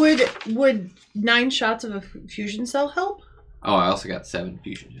 Well, would 9 shots of a fusion cell help? Oh, I also got 7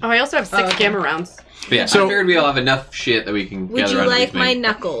 fusion. Oh, I also have 6 Okay. gamma rounds. But yeah, So- I figured we all have enough shit that we can Would gather you around like these my main-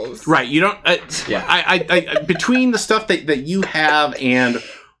 knuckles? Right. You don't. Yeah. I between the stuff that you have and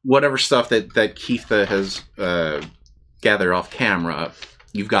whatever stuff that Keith has gathered off camera,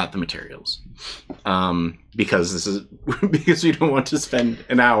 you've got the materials. Because this is because we don't want to spend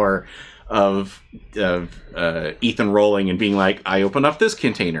an hour of Ethan rolling and being like, I open up this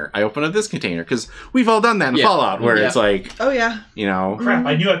container, because we've all done that in Yeah. Fallout, where Yeah. it's like, Oh yeah. you know, Crap!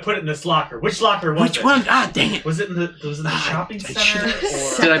 I knew I put it in this locker. Which locker was which it? one? Ah, dang it! Was it in the shopping I center?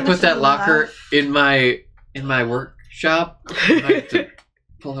 should've Or... Did I put that locker in my workshop? I have to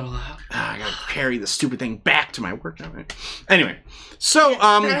pull it all out. I gotta carry the stupid thing back to my work now. Anyway, so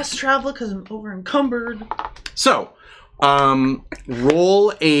Fast travel because I'm over encumbered. So,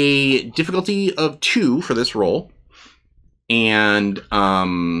 roll a difficulty of 2 for this roll, and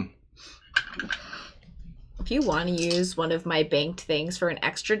If you want to use one of my banked things for an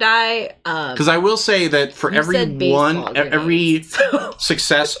extra die, because I will say that for You every said baseball one, every grenades, so-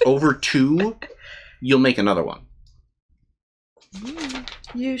 success over 2, you'll make another one.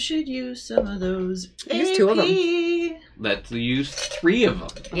 You should use some of those. Use 2 of them. AP. Let's use 3 of them,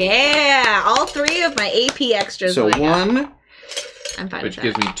 yeah, all 3 of my AP extras. So that I got. 1, I'm fine which with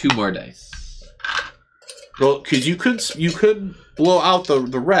gives that. me 2 more dice. well, because you could blow out the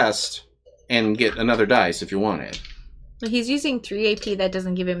rest and get another dice if you wanted. But he's using 3 AP. That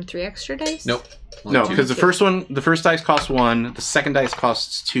doesn't give him 3 extra dice. Nope. No, Only 2. because the first dice costs 1, the second dice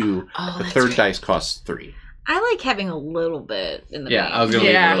costs 2, Oh, the that's third right. dice costs 3. I like having a little bit in the Yeah, bank. I was gonna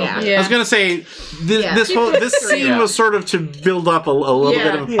leave it a little bit. I was gonna say Yeah. this scene Yeah. was sort of to build up a little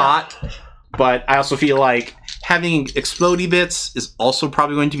bit of a pot, but I also feel like having explodey bits is also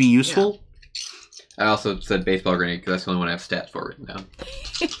probably going to be useful. I also said baseball grenade because that's the only one I have stats for written down.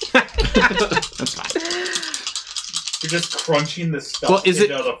 That's fine. You're just crunching the stuff. Well, is it?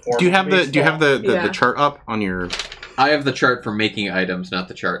 into the form Do you of have the Yeah. chart up on your? I have the chart for making items, not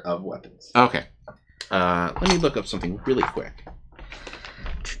the chart of weapons. Okay. Let me look up something really quick.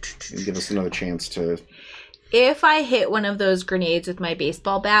 And give us another chance to. If I hit one of those grenades with my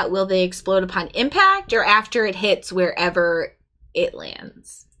baseball bat, will they explode upon impact or after it hits wherever it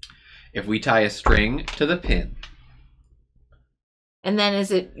lands? If we tie a string to the pin, And then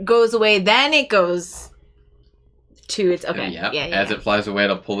as it goes away, then it goes to its... Okay. yep, Yeah. as it flies away,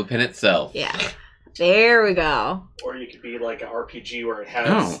 it'll pull the pin itself. Yeah. There we go. Or you could be like an RPG where it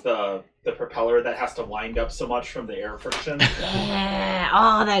has the propeller that has to wind up so much from the air friction. Yeah.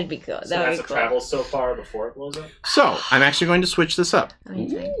 Oh, that'd be good. So it That has would to be cool. travel so far before it blows up. So I'm actually going to switch this up.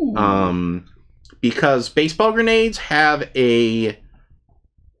 Amazing. Because baseball grenades have a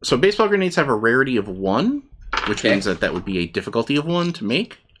rarity of 1, which Okay. means that would be a difficulty of 1 to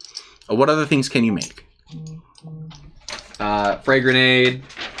make. What other things can you make? Frag grenade.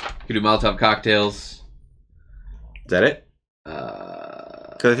 You can do Molotov cocktails. Is that it?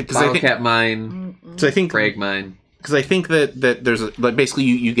 Bottle cap mine. So I think Frag mine. because I think that there's basically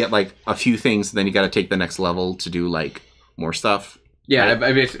you get like a few things, and then you got to take the next level to do like more stuff. Yeah, Right.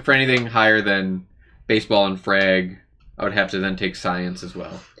 I mean, for anything higher than baseball and frag, I would have to then take science as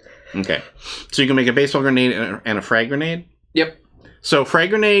well. Okay, so you can make a baseball grenade and a frag grenade. Yep. So frag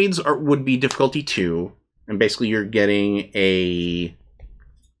grenades would be difficulty 2, and basically you're getting a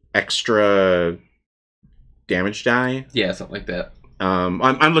extra damage die. Yeah, something like that.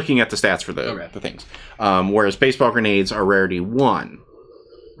 I'm looking at the stats for the things. Whereas baseball grenades are rarity 1.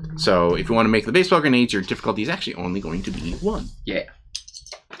 So if you want to make the baseball grenades, your difficulty is actually only going to be 1. Yeah.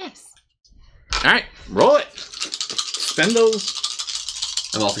 Nice. All right, roll it. Spend those.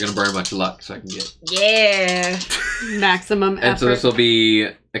 I'm also going to burn a bunch of luck so I can get... Yeah. Maximum effort. And so this will be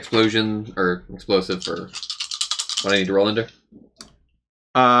explosion or explosive for what I need to roll under?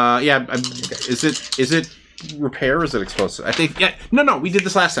 Yeah. Is it repair or is it explosive? I think, yeah. No, we did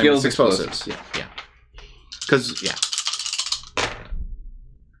this last time. Skills It's explosives. Yeah. Because, yeah.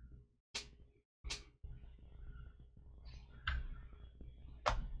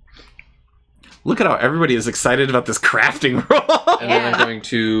 Look at how everybody is excited about this crafting roll. And then I'm going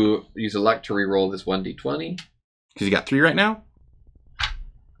to use a luck to reroll this 1d20. Because you got 3 right now?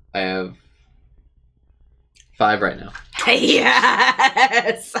 I have 5 right now.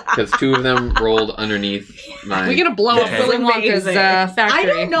 Yes. Because 2 of them rolled underneath my... We're gonna blow up Okay. Willy Wonka's Amazing. factory. I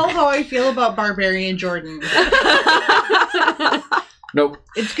don't know how I feel about Barbarian Jordan. Nope.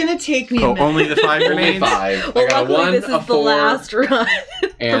 It's gonna take me a Oh, minute. only the 5 Only grenades? 5. Well, I got a luckily 1, this a is the 4, last run.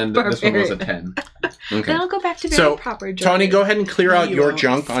 and this one was a Barbarian. 10. Okay. Then I'll go back to very So, proper. Tony, go ahead and clear out You your won't.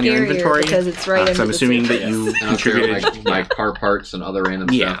 junk on your Scarier inventory. because it's right 'cause under I'm the assuming that surface. you And I'll clear contributed. my car parts and other random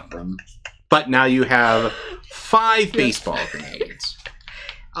Yeah. stuff from... But now you have 5 baseball grenades.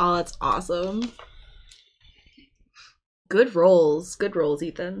 Oh, that's awesome. Good rolls,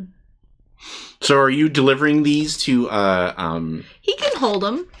 Ethan. So are you delivering these to He can hold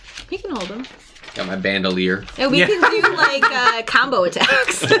them. Got my bandolier. And we Yeah. can do like combo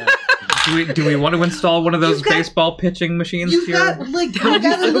attacks. Do we want to install one of those You've got- baseball pitching machines You've here? got a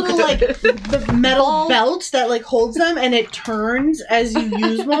little like the metal Ball. belt that like holds them and it turns as you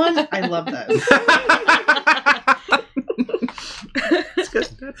use one. I love that.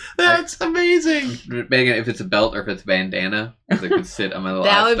 That's amazing. Megan, if it's a belt or if it's a bandana, because it could sit on my little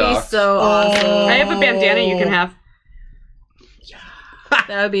That would be stalk. so awesome. I have a bandana you can have.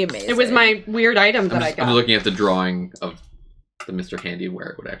 That would be amazing. It was my weird item that I I'm got. looking at the drawing of the Mr. Handy where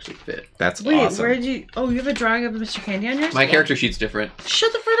it would actually fit. That's Wait, awesome. where did you? Oh, you have a drawing of Mr. Candy on yours? My character sheet's different.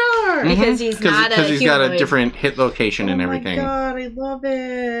 Shut the front door. Mhm. because he's not a he's got a humanoid. different hit location and everything. Oh my god, I love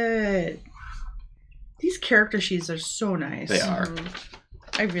it. These character sheets are so nice. They are.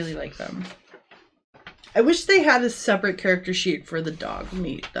 I really like them. I wish they had a separate character sheet for the dog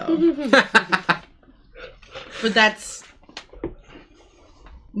meat, though. But that's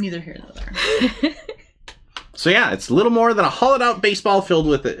neither here nor there. So yeah, it's little more than a hollowed out baseball filled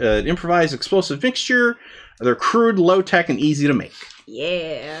with an improvised explosive mixture. They're crude, low tech, and easy to make.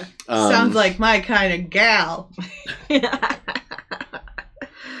 Yeah. Sounds like my kind of gal.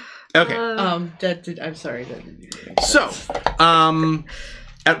 Okay. I'm sorry. That didn't make sense. So,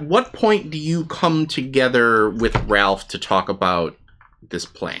 at what point do you come together with Ralph to talk about this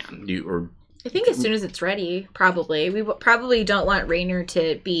plan? I think as soon as it's ready, probably. We probably don't want Rainer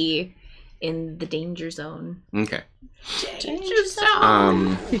to be in the danger zone. Okay. Danger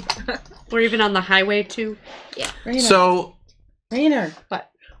zone. Or even on the highway too. Rainer. So, Rainer. What?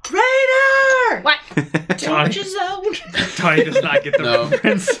 Rainer! What? Danger zone. Tony does not get the No.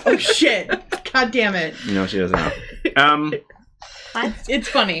 reference. Oh shit! God damn it! no, she doesn't know. It's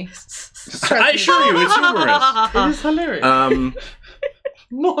funny. I assure you, it's humorous. It is hilarious.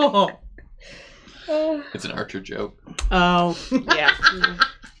 No. It's an Archer joke. Oh. Yeah.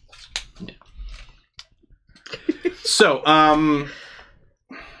 So,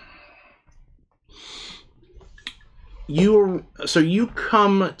 you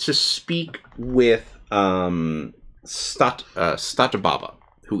come to speak with Statababa,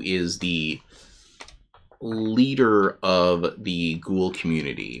 who is the leader of the ghoul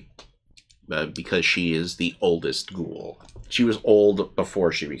community, because she is the oldest ghoul. She was old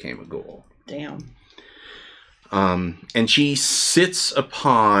before she became a ghoul. Damn. And she sits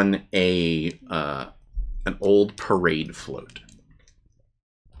upon an old parade float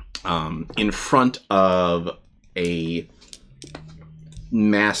in front of a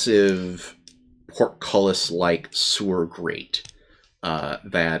massive portcullis-like sewer grate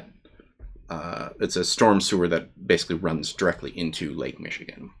that it's a storm sewer that basically runs directly into Lake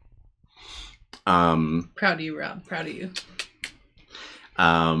Michigan. Proud of you, Rob. Proud of you.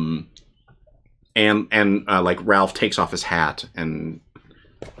 And like Ralph takes off his hat and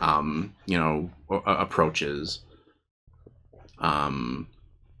approaches.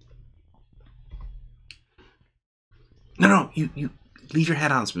 No, you leave your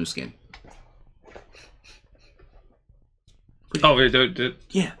hat on, Smoothskin. Oh,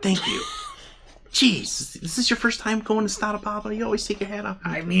 Yeah, thank you. Jeez, this is your first time going to Statababa? You always take your hat off.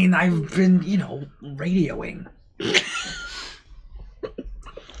 I mean, I've been, radioing.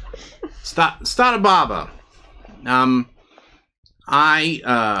 Statababa.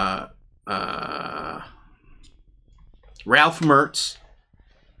 Ralph Mertz,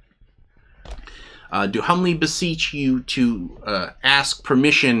 do humbly beseech you to ask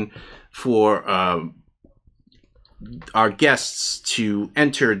permission for our guests to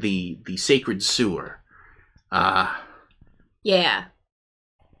enter the sacred sewer. Yeah.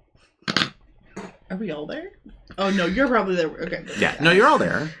 Are we all there? Oh no, you're probably there. Okay. Yeah, no, you're all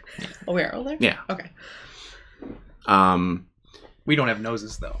there. Oh, we are all there? Yeah. Okay. We don't have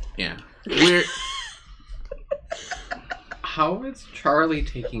noses, though. Yeah. We're How is Charlie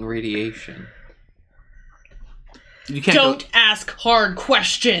taking radiation? you can't Don't ask hard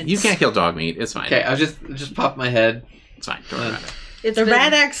questions. you can't kill dog meat. It's fine. Okay, I just popped my head. It's fine. Don't worry about it. It's The been-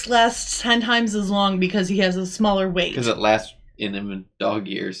 rat axe lasts 10 times as long because he has a smaller weight. Because it lasts in him in dog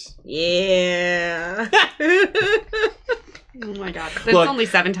years. Yeah. Oh my god. It's Look. only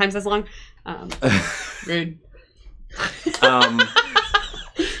 7 times as long. Rude.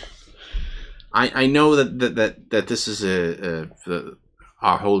 I know that this is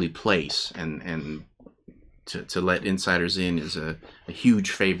our holy place, and to let insiders in is a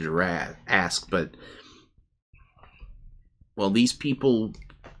huge favor to ask, but well, these people,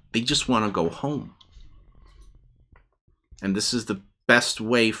 they just want to go home, and this is the best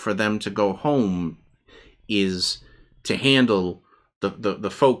way for them to go home is to handle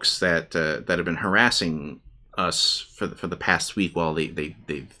the folks that have been harassing us for the past week while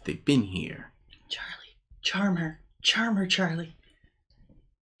they've been here. Charlie. Charm her, Charlie.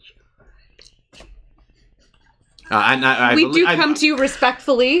 We do come to you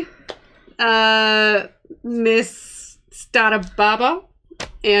respectfully, Miss Stadababa,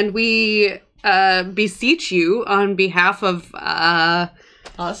 and we beseech you on behalf of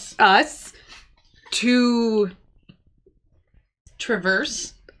Us. To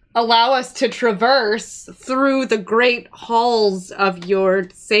Traverse. allow us to traverse through the great halls of your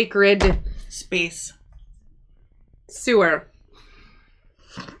sacred Space. sewer.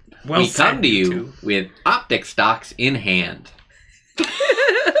 Well we come said, to you two. with optic stocks in hand.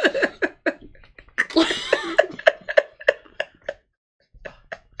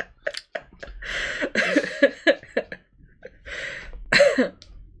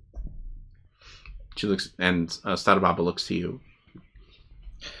 She looks, and Stadababa looks to you.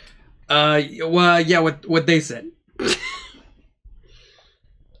 Well, yeah, what they said.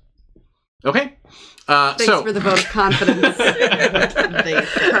 Okay. Thanks So, for the vote of confidence.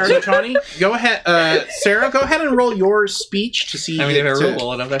 so Tawny, go ahead. Sarah, go ahead and roll your speech to see. I mean, if I to- rolled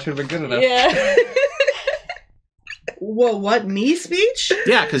well enough, that should have been good enough. Yeah. Whoa, what? Me speech?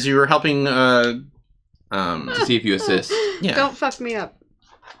 Yeah, because you were helping. To see if you assist. Yeah. Don't fuck me up.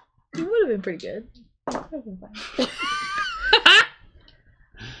 It would have been pretty good. Would've been fine.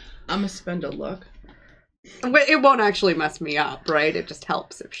 I'm gonna spend a look. It won't actually mess me up, right? It just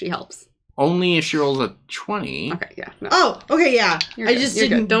helps if she helps. Only if she rolls a 20. Okay, yeah. No. Oh, okay, yeah. You're I good, just you're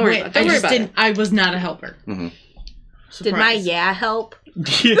didn't. good. Don't worry wait, about it. Don't I worry just about didn't. I was not a helper. Mm-hmm. Did my Surprise. yeah help?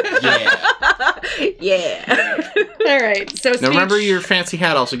 Yeah. Yeah. All right. So Now speech. remember, your fancy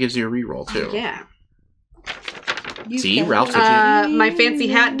hat also gives you a reroll too. Yeah. See, Ralph took My fancy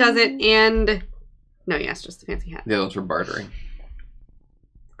hat does it, and no, yes, just the fancy hat. The other ones were bartering.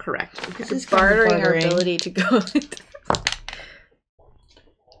 Correct. This is kind of Bartering our bartering. ability to go.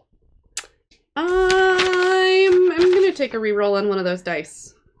 I'm gonna take a reroll on one of those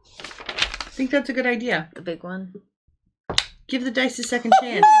dice. I think that's a good idea. The big one. Give the dice a second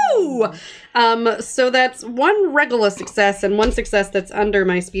chance. Ooh! So that's 1 regular success and 1 success that's under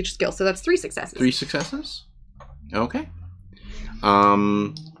my speech skill. So that's 3 successes. 3 successes. Okay.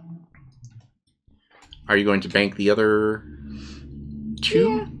 Are you going to bank the other 2?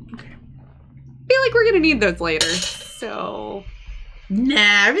 Yeah. I feel like we're gonna need those later. So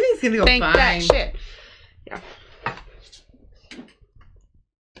Nah, everything's gonna go bank fine. that shit. Yeah.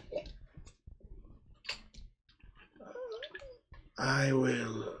 I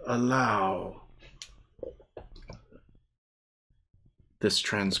will allow this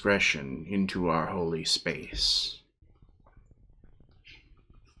transgression into our holy space.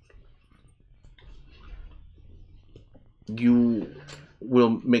 You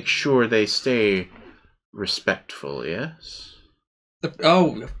will make sure they stay respectful, yes?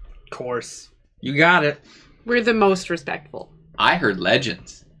 Oh, of course. You got it. We're the most respectful. I heard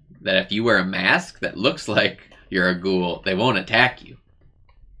legends that if you wear a mask that looks like you're a ghoul, they won't attack you.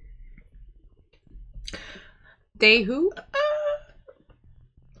 They who?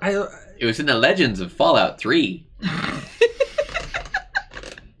 It was in the legends of Fallout 3.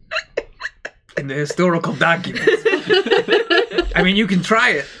 In the historical documents. I mean, you can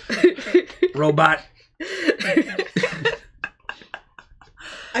try it, robot.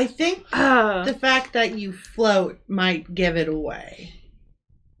 I think the fact that you float might give it away.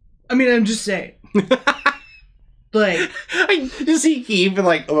 I mean, I'm just saying. Like, I see Keith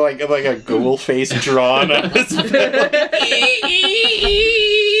like a ghoul face drawn on his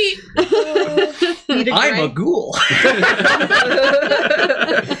need a I'm a drink? ghoul.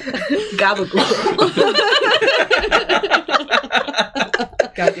 Gabagool.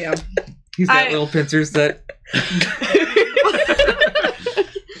 Goddamn. He's got little pincers that.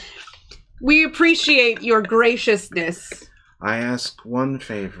 We appreciate your graciousness. I ask one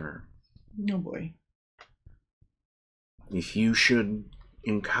favor. Oh boy. If you should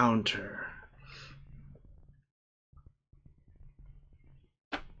encounter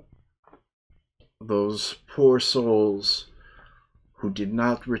those poor souls who did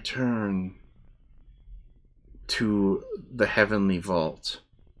not return to the heavenly vault.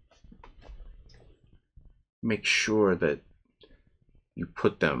 Make sure that you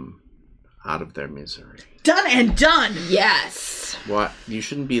put them out of their misery. Done and done. Yes. What? You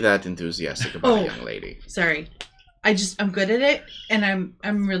shouldn't be that enthusiastic about a young lady. Sorry. I'm good at it, and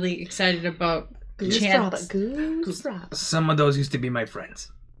I'm really excited about the chance. Some of those used to be my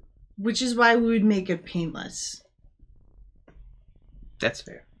friends. Which is why we would make it painless. That's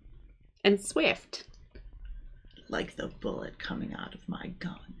fair. And swift. Like the bullet coming out of my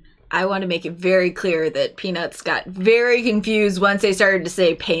gun. I want to make it very clear that Peanuts got very confused once they started to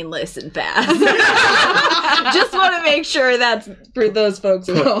say painless and fast. Just want to make sure that's for those folks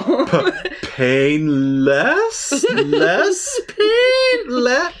at home. Painless? Less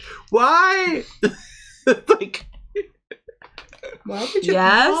painless? Why? Like, Why would you?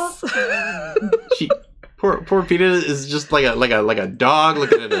 Yes. Poor Peter is just like a dog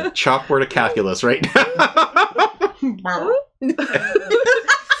looking at a chalkboard of calculus right now.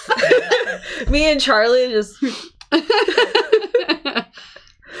 Me and Charlie just.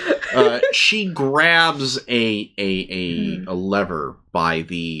 She grabs a lever by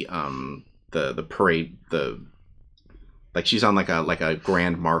the parade, like she's on like a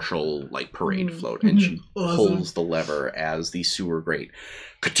grand marshal like parade float, and she pulls the lever as the sewer grate.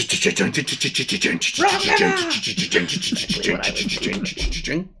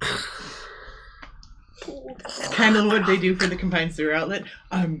 Kind of what they do for the combined sewer outlet.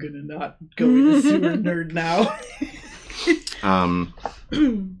 I'm gonna not go with the sewer nerd now.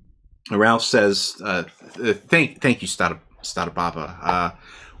 Ralph says, "Thank you, Stadababa.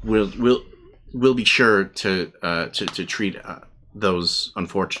 We'll be sure to treat those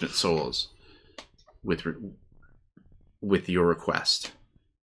unfortunate souls with your request.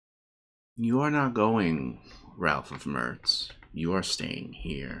 You are not going, Ralph of Mertz. You are staying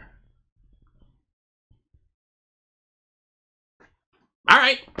here." All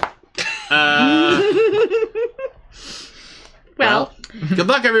right. Well, good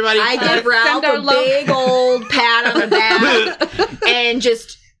luck, everybody. I give Ralph a big old pat on the back and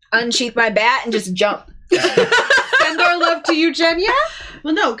just unsheath my bat and just jump. Send our love to Eugenia.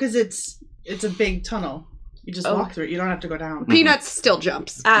 Well, no, because it's a big tunnel. You just walk through it. You don't have to go down. Peanuts still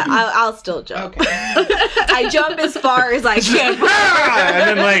jumps. I'll still jump. Okay. I jump as far as I can.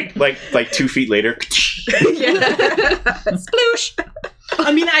 And then like 2 feet later. Sploosh.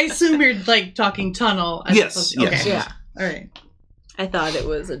 I mean, I assume you're like talking tunnel. Yes. Okay. Yeah. All right. I thought it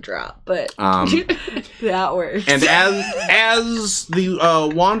was a drop, but that works. And as the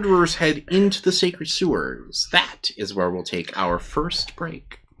wanderers head into the sacred sewers, that is where we'll take our first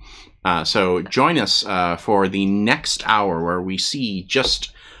break. So join us for the next hour, where we see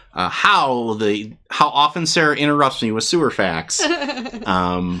just how often Sarah interrupts me with sewer facts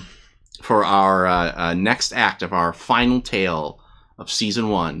for our next act of our final tale of season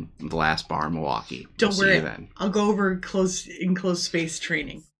 1 of The Last Bar in Milwaukee. Don't See worry. you then. I'll go over enclosed space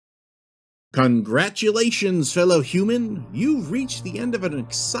training. Congratulations, fellow human! You've reached the end of an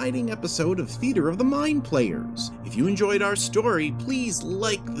exciting episode of Theater of the Mind Players. If you enjoyed our story, please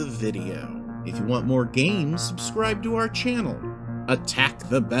like the video. If you want more games, subscribe to our channel. Attack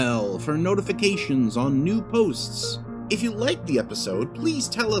the bell for notifications on new posts. If you liked the episode, please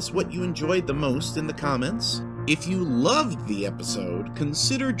tell us what you enjoyed the most in the comments. If you loved the episode,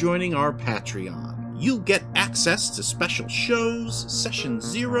 consider joining our Patreon. You'll get access to special shows, session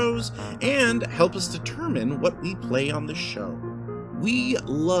zeros, and help us determine what we play on the show. We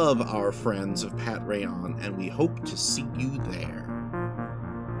love our friends of Pat Rayon, and we hope to see you there.